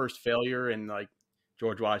first failure, and like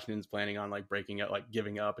George Washington's planning on like breaking up, like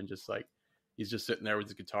giving up, and just like he's just sitting there with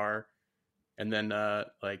his guitar, and then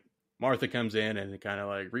like Martha comes in and it kind of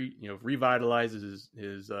like revitalizes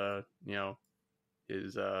his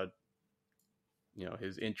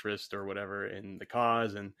interest or whatever in the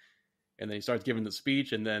cause, and then he starts giving the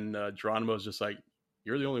speech, and then Geronimo's just like,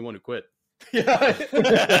 "You're the only one who quit." Yeah,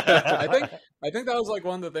 I think that was like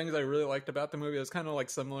one of the things I really liked about the movie. It's kind of like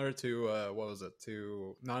similar to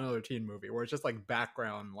to Not Another Teen Movie, where it's just like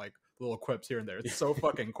background, like little quips here and there. It's so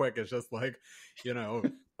fucking quick. It's just like,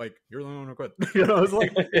 like, you're the only one who quit. It's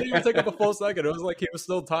like, it didn't even take up a full second. It was like he was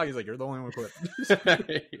still talking. He's like, you're the only one who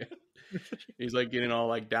quit. He's like getting all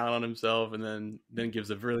like down on himself, and then gives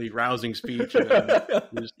a really rousing speech, and then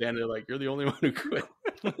you're just standing there like, you're the only one who quit.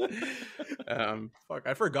 Fuck,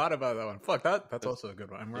 I forgot about that one. Fuck, that's also a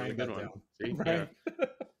good one. I'm writing that down. See? Right.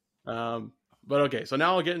 Yeah. But okay, so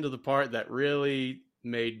now I'll get into the part that really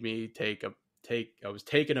made me I was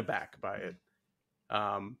taken aback by it.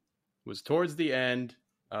 Was towards the end,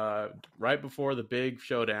 right before the big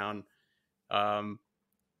showdown.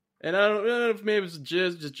 And I don't know if maybe it's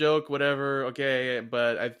just a joke, whatever. Okay,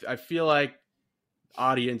 but I feel like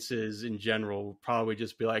audiences in general will probably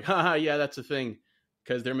just be like, haha, yeah, that's a thing,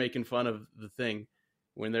 because they're making fun of the thing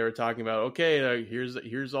when they were talking about, okay,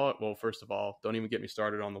 here's all. Well, first of all, don't even get me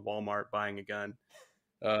started on the Walmart buying a gun.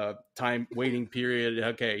 Time waiting period.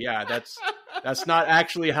 Okay, yeah, that's not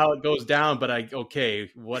actually how it goes down, but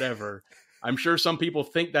okay, whatever. I'm sure some people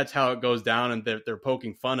think that's how it goes down, and they're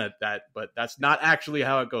poking fun at that, but that's not actually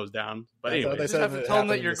how it goes down. But anyway, you just have to tell them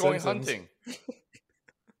that you're going hunting.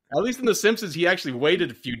 At least in The Simpsons, he actually waited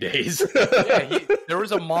a few days. Yeah, there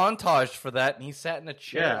was a montage for that, and he sat in a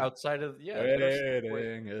chair outside of. Yeah,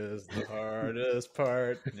 waiting is the hardest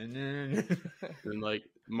part. And like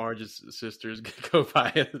Marge's sisters go by.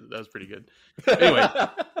 That was pretty good. Anyway,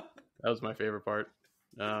 that was my favorite part.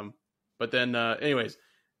 But then, anyways.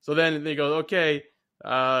 So then they go, okay,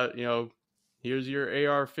 here's your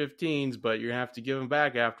AR-15s, but you have to give them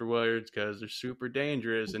back afterwards because they're super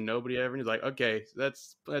dangerous, and nobody ever is like, okay,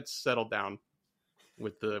 let's settle down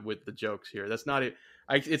with the jokes here. That's not it.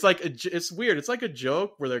 It's weird. It's like a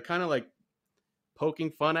joke where they're kind of like poking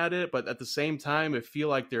fun at it, but at the same time, it feel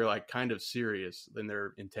like they're like kind of serious in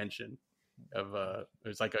their intention of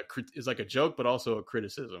it's like a joke, but also a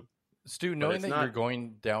criticism. Stu, knowing that you're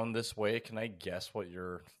going down this way, can I guess what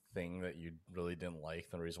your thing that you really didn't like,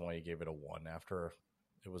 the reason why you gave it a 1 after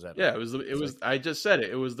it was at? Yeah, it was. I just said it.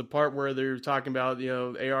 It was the part where they're talking about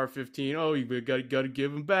AR-15. Oh, you got to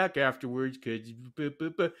give them back afterwards,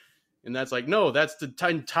 and that's like, no, that's the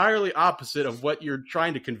entirely opposite of what you're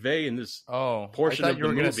trying to convey in this portion of the movie. You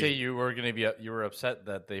were going to say you were upset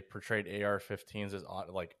that they portrayed AR-15s as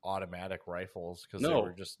like automatic rifles because they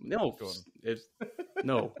were just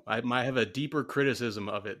I have a deeper criticism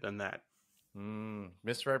of it than that.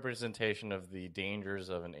 Misrepresentation of the dangers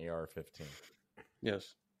of an AR-15.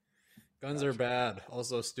 Yes. Guns are bad.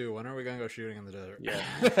 Also, Stu, when are we going to go shooting in the desert? Yeah.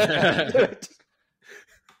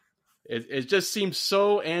 It just seems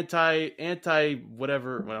so anti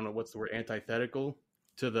whatever, I don't know what's the word, antithetical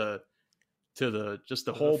to the just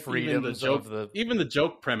the whole freedom, even the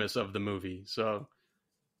joke premise of the movie. So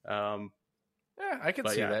yeah, I can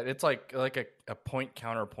see that. It's like a point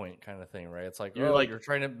counterpoint kind of thing, right? It's like you're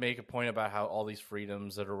trying to make a point about how all these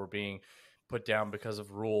freedoms that were being put down because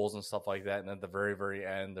of rules and stuff like that, and at the very, very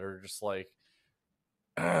end, they're just like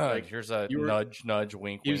here's a nudge,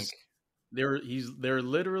 wink, wink. They're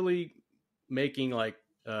literally making like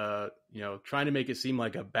trying to make it seem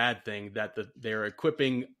like a bad thing that they're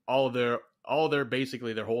equipping all their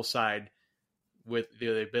basically their whole side with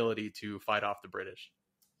the ability to fight off the British,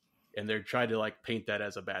 and they're trying to like paint that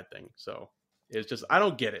as a bad thing. So it's just, I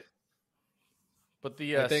don't get it. But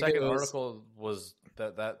the second article was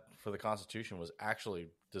that for the Constitution was actually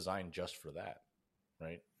designed just for that,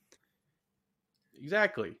 right?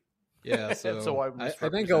 Exactly. Yeah. So I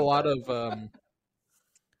think a lot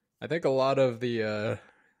of the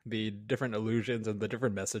different illusions and the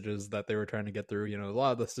different messages that they were trying to get through, a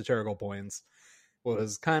lot of the satirical points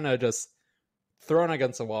was kind of just thrown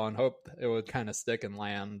against the wall and hope it would kind of stick and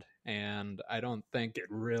land. And I don't think it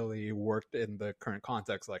really worked in the current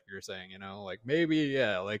context, like you're saying, like maybe,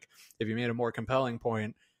 like if you made a more compelling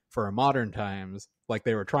point for modern times, like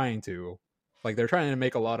they were trying to, like they're trying to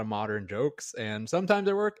make a lot of modern jokes, and sometimes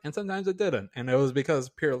it worked and sometimes it didn't. And it was because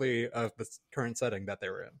purely of the current setting that they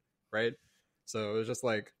were in. Right. So it was just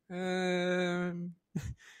like,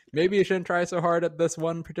 maybe you shouldn't try so hard at this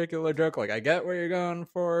one particular joke. Like, I get what you're going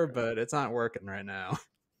for, but it's not working right now.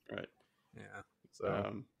 Right. Yeah.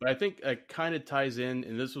 So, but I think it kind of ties in,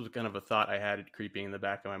 and this was kind of a thought I had creeping in the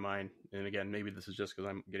back of my mind. And again, maybe this is just because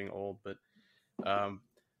I'm getting old, but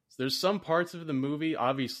there's some parts of the movie.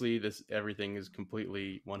 Obviously, everything is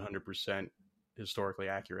completely 100% historically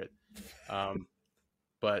accurate.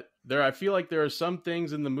 But I feel like there are some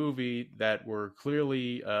things in the movie that were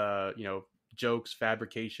clearly, jokes,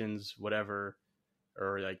 fabrications, whatever,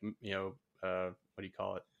 or like, what do you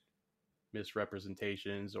call it?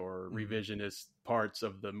 Misrepresentations or revisionist parts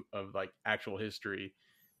of like actual history,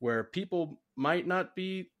 where people might not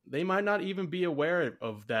even be aware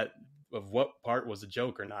of that what part was a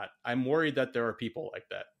joke or not. I'm worried that there are people like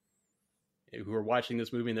that who are watching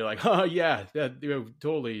this movie and they're like, oh yeah,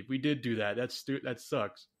 totally, we did do that. That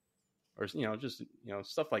sucks, or just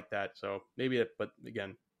stuff like that. So maybe but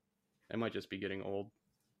again, I might just be getting old.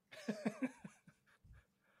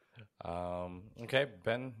 Okay,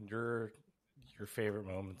 Ben, your favorite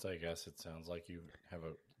moments. I guess it sounds like you have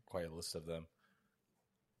quite a list of them.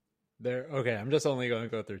 Okay, I'm just only going to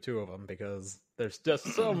go through 2 of them because there's just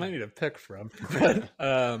so many to pick from. But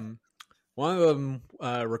one of them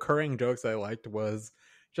recurring jokes I liked was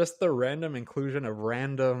just the random inclusion of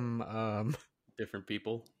random different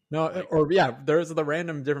people. No, there's the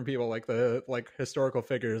random different people, like the historical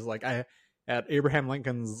figures. Like at Abraham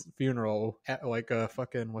Lincoln's funeral,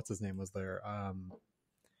 fucking what's his name was there?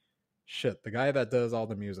 The guy that does all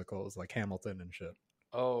the musicals, like Hamilton and shit.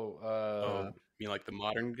 You mean like the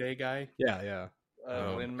modern day guy? Yeah.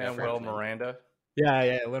 Lin-Manuel Miranda.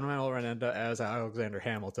 Yeah. Lin-Manuel Miranda as Alexander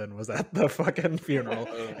Hamilton was at the fucking funeral,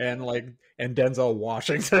 and Denzel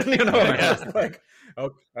Washington.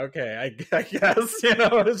 Okay, I guess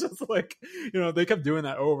it's just like they kept doing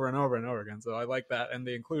that over and over and over again. So I like that, and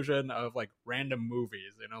the inclusion of like random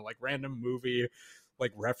movies, like random movie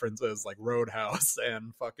like references, like Roadhouse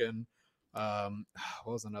and fucking. What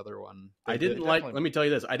was another one? Let me tell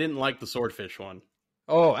you this. I didn't like the swordfish one.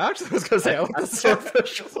 Oh, actually, I was going to say I like the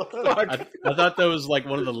swordfish one. I thought that was like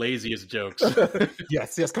one of the laziest jokes.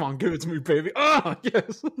 Yes, come on, give it to me, baby. Oh,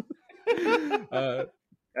 yes.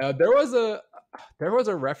 There was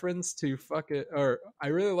a reference to I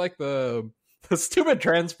really like the stupid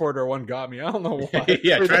transporter one got me. I don't know why.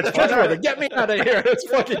 Yeah, transporter, get me out of here. It's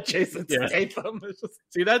fucking Jason Statham.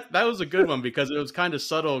 See, that was a good one because it was kind of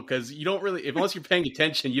subtle because you don't really, unless you're paying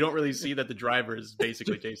attention, you don't really see that the driver is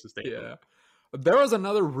basically Jason Statham. Yeah. There was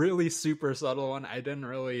another really super subtle one I didn't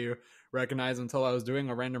really recognize until I was doing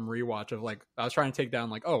a random rewatch of I was trying to take down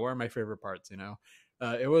where are my favorite parts,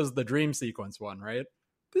 it was the dream sequence one, right?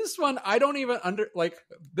 This one, I don't even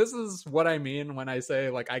this is what I mean when I say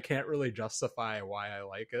I can't really justify why I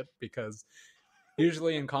like it, because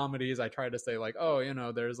usually in comedies I try to say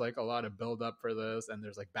there's a lot of build up for this and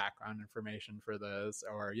there's background information for this,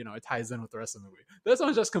 or it ties in with the rest of the movie. This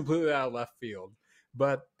one's just completely out of left field.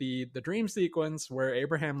 But the dream sequence where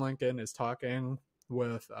Abraham Lincoln is talking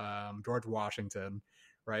with George Washington,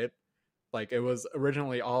 right? It was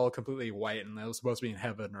originally all completely white and it was supposed to be in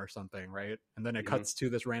heaven or something, right? And then it cuts to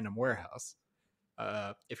this random warehouse.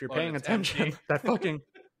 If you're paying attention, that fucking...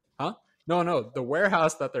 Huh? No, the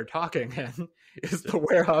warehouse that they're talking in is the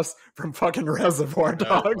warehouse from fucking Reservoir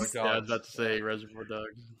Dogs. Yeah, I was about to say Reservoir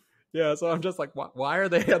Dogs. Yeah, so I'm just why are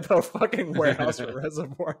they at the fucking warehouse for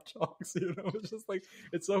Reservoir Dogs? It's just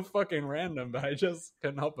it's so fucking random, but I just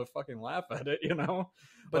couldn't help but fucking laugh at it,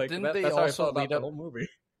 But didn't they also lead up the whole movie?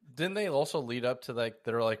 Didn't they also lead up to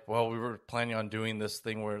they're well, we were planning on doing this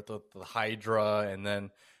thing where the Hydra,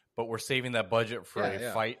 but we're saving that budget for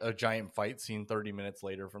a giant fight scene 30 minutes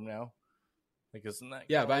later from now. Isn't that?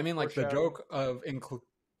 Yeah, but I mean, the joke of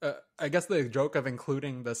I guess the joke of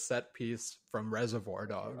including the set piece from Reservoir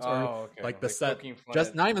Dogs, or the set,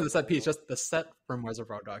 just not even the set piece, just the set from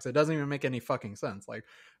Reservoir Dogs. It doesn't even make any fucking sense.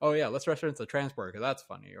 Let's reference the transport because that's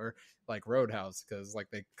funny, or Roadhouse because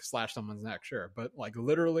they slash someone's neck, sure. But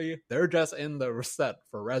literally, they're just in the set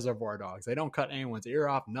for Reservoir Dogs. They don't cut anyone's ear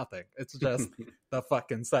off, nothing. It's just the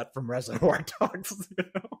fucking set from Reservoir Dogs,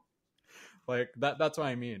 That's what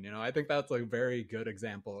I mean. I think that's a very good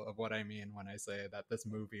example of what I mean when I say that this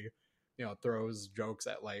movie, throws jokes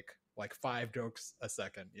at 5 jokes a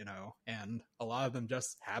second, and a lot of them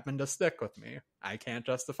just happen to stick with me. I can't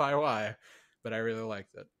justify why, but I really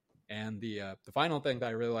liked it. And the final thing that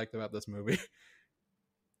I really liked about this movie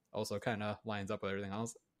also kind of lines up with everything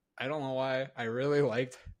else. I don't know why I really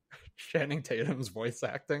liked Channing Tatum's voice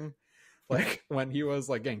acting. When he was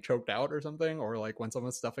getting choked out or something, or when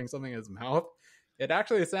someone's stuffing something in his mouth, it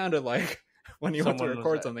actually sounded like when he went to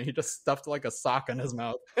record something, he just stuffed a sock in his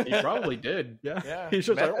mouth. He probably did. Yeah. He's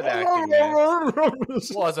just method acting.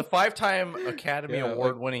 Well, as a 5-time Academy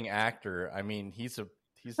Award winning actor, I mean, he's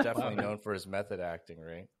definitely known for his method acting,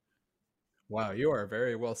 right? Wow, you are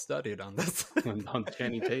very well studied on this. on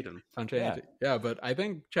Channing Tatum. Yeah, but I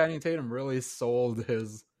think Channing Tatum really sold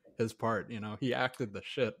his part. He acted the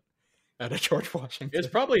shit. out of George Washington. It's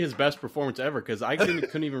probably his best performance ever because I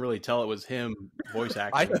couldn't even really tell it was him voice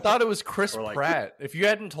acting. I thought it was Chris Or, like- Pratt. If you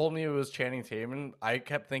hadn't told me it was Channing Tatum, I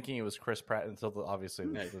kept thinking it was Chris Pratt until obviously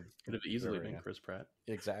Yeah, it could have easily been Chris Pratt.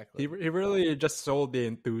 Exactly. He really just sold the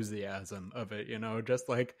enthusiasm of it, just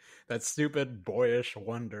like that stupid boyish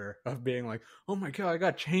wonder of being like, oh my god, I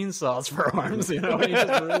got chainsaws for arms, and he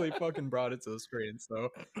just really fucking brought it to the screen. So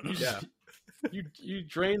yeah. You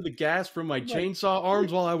drained the gas from my chainsaw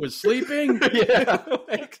arms while I was sleeping? Yeah.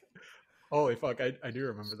 Holy fuck, I do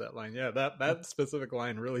remember that line. Yeah, that specific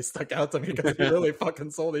line really stuck out to me because he really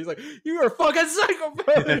fucking sold it. He's like, you are fucking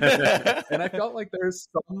psychopath. And I felt like there's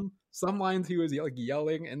some lines he was like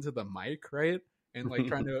yelling into the mic, right? And like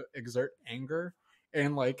trying to exert anger.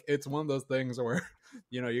 And like it's one of those things where,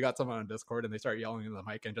 you got someone on Discord and they start yelling into the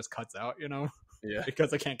mic and just cuts out, Yeah.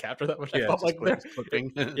 because I can't capture that much. I Yeah, felt like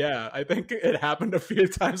clicking. yeah, I think it happened a few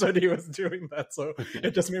times when he was doing that, so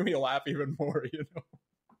it just made me laugh even more,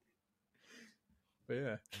 But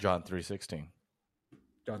yeah, John 3:16.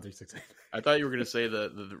 John 3:16. I thought you were going to say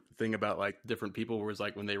the thing about like different people where it's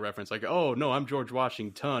like when they reference like, oh no, I'm George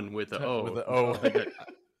Washington with the O. With the O.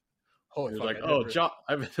 Holy It was fuck, like, I oh, never- John.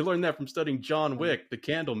 I've learned that from studying John Wick, the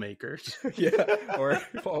candle maker. yeah. Or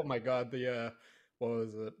oh my god, the what was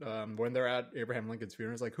it? When they're at Abraham Lincoln's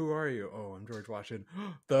funeral, it's like, who are you? Oh, I'm George Washington.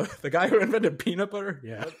 the guy who invented peanut butter.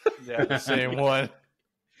 Yeah, Yeah, the same one.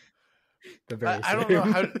 the very I don't know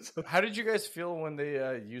same. how did you guys feel when they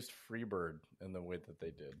used Freebird in the way that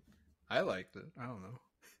they did? I liked it. I don't know.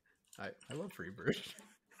 I love Freebird.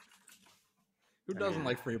 Who doesn't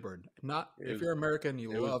like Freebird? Not if you're American,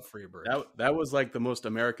 you love Freebird. That was like the most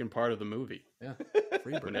American part of the movie Yeah,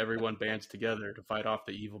 when Freebird. everyone bands together to fight off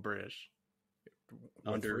the evil British.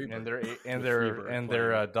 Under Freebird. And Freebird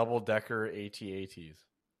their playing. double decker AT-ATs.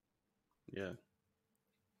 Yeah.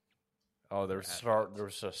 Oh, there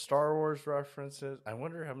was a Star Wars references. I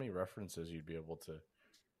wonder how many references you'd be able to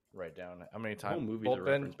write down. How many The whole times? movie's Well, a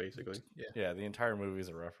Ben- reference, basically. Yeah, the entire movie is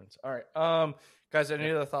a reference. All right, guys,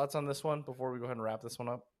 any other thoughts on this one before we go ahead and wrap this one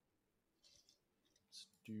up?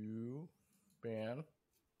 Stu, Ben.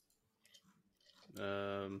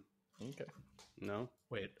 Okay. No.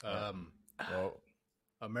 Wait, Well,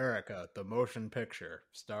 America, the motion picture,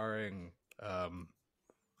 starring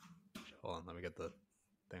hold on, let me get the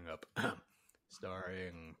thing up.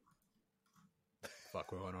 Starring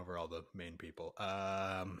fuck, we went over all the main people.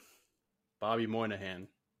 Bobby Moynihan.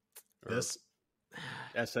 Or This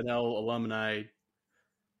SNL alumni,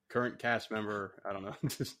 current cast member. I don't know.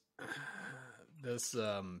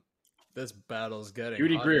 this battle's getting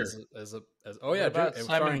Judy hot Greer. as oh yeah, What about Judy,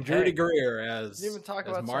 Simon starring Judy Pegg? Greer as Didn't even talk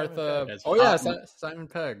as about Martha. Simon Pegg. As Oh yeah, hot- Simon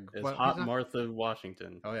Pegg. As What- hot he's not- Martha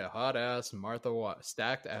Washington. Oh yeah, hot ass Martha,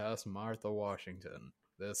 stacked ass Martha Washington.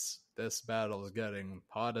 This battle is getting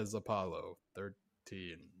hot as Apollo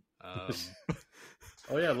 13.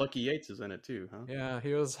 Oh yeah, Lucky Yates is in it too, huh? Yeah,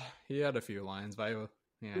 he had a few lines, but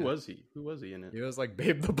yeah. Who was he? Who was he in it? He was like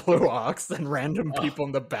Babe the Blue Ox and random people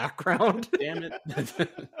in the background. Damn it.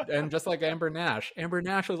 And just like Amber Nash. Amber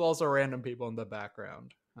Nash was also random people in the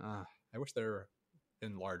background. I wish they were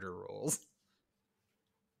in larger roles.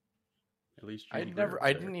 At least I Judy Greer was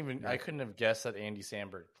there. I couldn't have guessed that Andy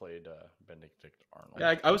Samberg played Benedict Arnold.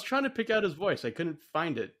 Yeah, I was trying to pick out his voice. I couldn't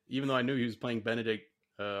find it, even though I knew he was playing Benedict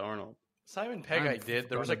Arnold. Simon Pegg, I'm I did.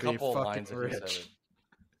 There was a gonna be couple of fucking lines that he said. rich.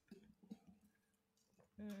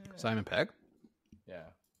 it. Simon Pegg? Yeah.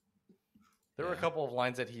 There were a Yeah. couple of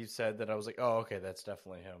lines that he said that I was like, oh, okay, that's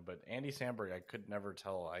definitely him. But Andy Samberg, I could never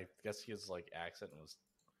tell. I guess his like accent was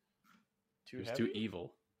too He was heavy. too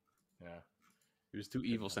evil. Yeah. He was too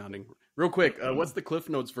evil sounding. Real quick, what's the Cliff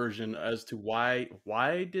Notes version as to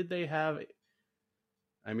why did they have?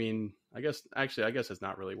 I mean, I guess it's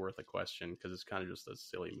not really worth a question because it's kind of just a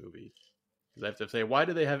silly movie. Because I have to say, why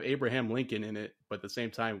do they have Abraham Lincoln in it? But at the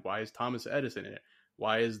same time, why is Thomas Edison in it?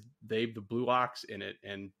 Why is Dave the Blue Ox in it?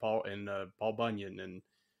 And Paul Bunyan and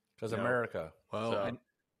Because No. America. Well, so,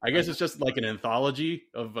 I guess it's just like an anthology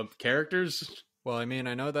of characters. well, I mean,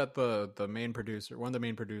 I know that the main producer, one of the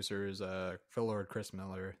main producers, Phil Lord, Chris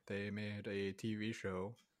Miller, they made a TV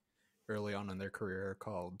show early on in their career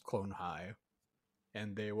called Clone High,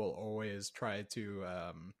 and they will always try to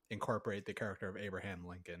incorporate the character of Abraham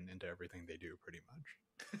Lincoln into everything they do, pretty much.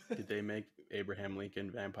 Did they make Abraham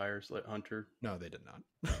Lincoln vampire hunter? No, they did not.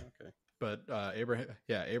 Oh, okay. But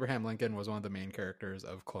Abraham Lincoln was one of the main characters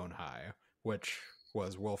of Clone High, which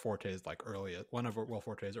was Will Forte's one of Will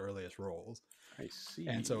Forte's earliest roles. I see.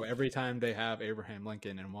 And so every time they have Abraham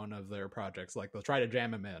Lincoln in one of their projects, like they'll try to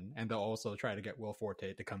jam him in, and they'll also try to get Will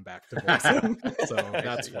Forte to come back to voice him. So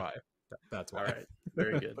that's see. why. That's why. All right,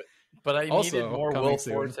 very good. But I Also, needed more coming Will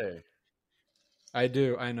soon. Forte. I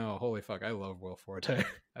do. I know. Holy fuck! I love Will Forte.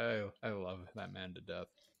 I love that man to death.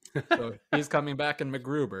 So he's coming back in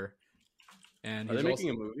MacGruber, and Are he's they making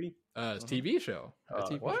also, a movie? TV show, a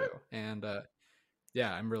TV what? show, and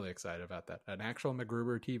yeah, I'm really excited about that. An actual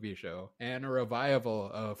MacGruber TV show and a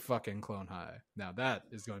revival of fucking Clone High. Now that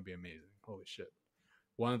is going to be amazing. Holy shit!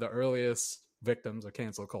 One of the earliest victims of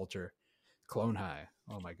cancel culture, Clone High.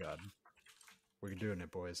 Oh my god, we're doing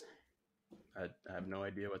it, boys. I have no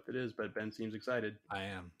idea what that is, but Ben seems excited. I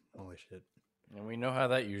am. Holy shit. And we know how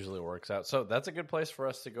that usually works out. So that's a good place for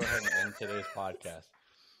us to go ahead and end today's podcast.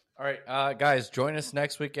 All right, guys, join us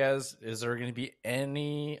next week. Is there going to be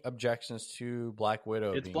any objections to Black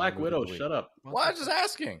Widow? It's being Black movie Widow. of the week? Shut up. Well, I was just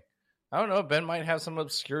asking. I don't know. Ben might have some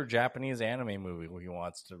obscure Japanese anime movie he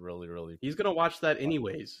wants to really. He's going to watch that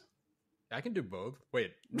anyways. I can do both.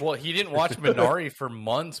 Wait, Well, he didn't watch Minari for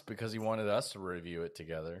months because he wanted us to review it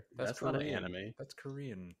together. That's not an anime. That's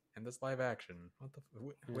Korean, and that's live action. What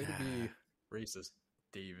the way to be racist,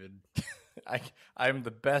 David? I'm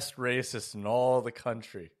the best racist in all the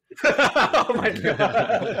country. Oh my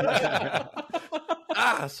god!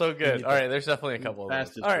 So good. All right, there's definitely a couple of those.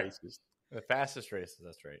 Fastest All right. racist. The fastest racist.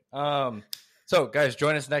 That's right. So guys,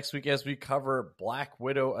 join us next week as we cover Black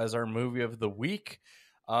Widow as our movie of the week.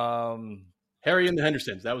 Harry and the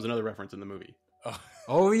Hendersons. That was another reference in the movie.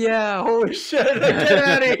 Oh yeah! Holy shit! Get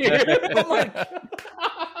out of here! Oh my god!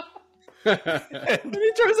 And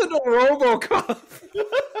he turns into RoboCop.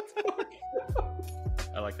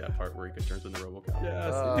 I like that part where he turns into RoboCop.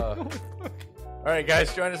 Yes. All right,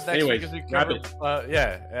 guys, join us next week as we wrap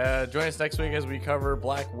cover. Join us next week as we cover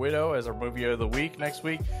Black Widow as our movie of the week. Next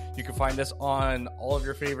week, you can find us on all of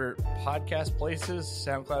your favorite podcast places: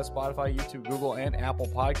 SoundCloud, Spotify, YouTube, Google, and Apple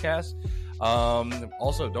Podcasts.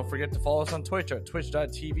 Also, don't forget to follow us on Twitch at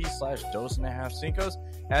twitch.tv/dos1/2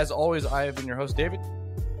 As always, I have been your host, David.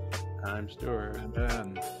 I'm Stuart.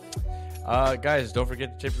 And guys, don't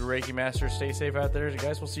forget to tip your Reiki master. Stay safe out there,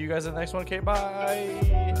 guys. We'll see you guys in the next one. Okay,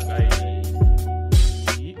 bye. Bye.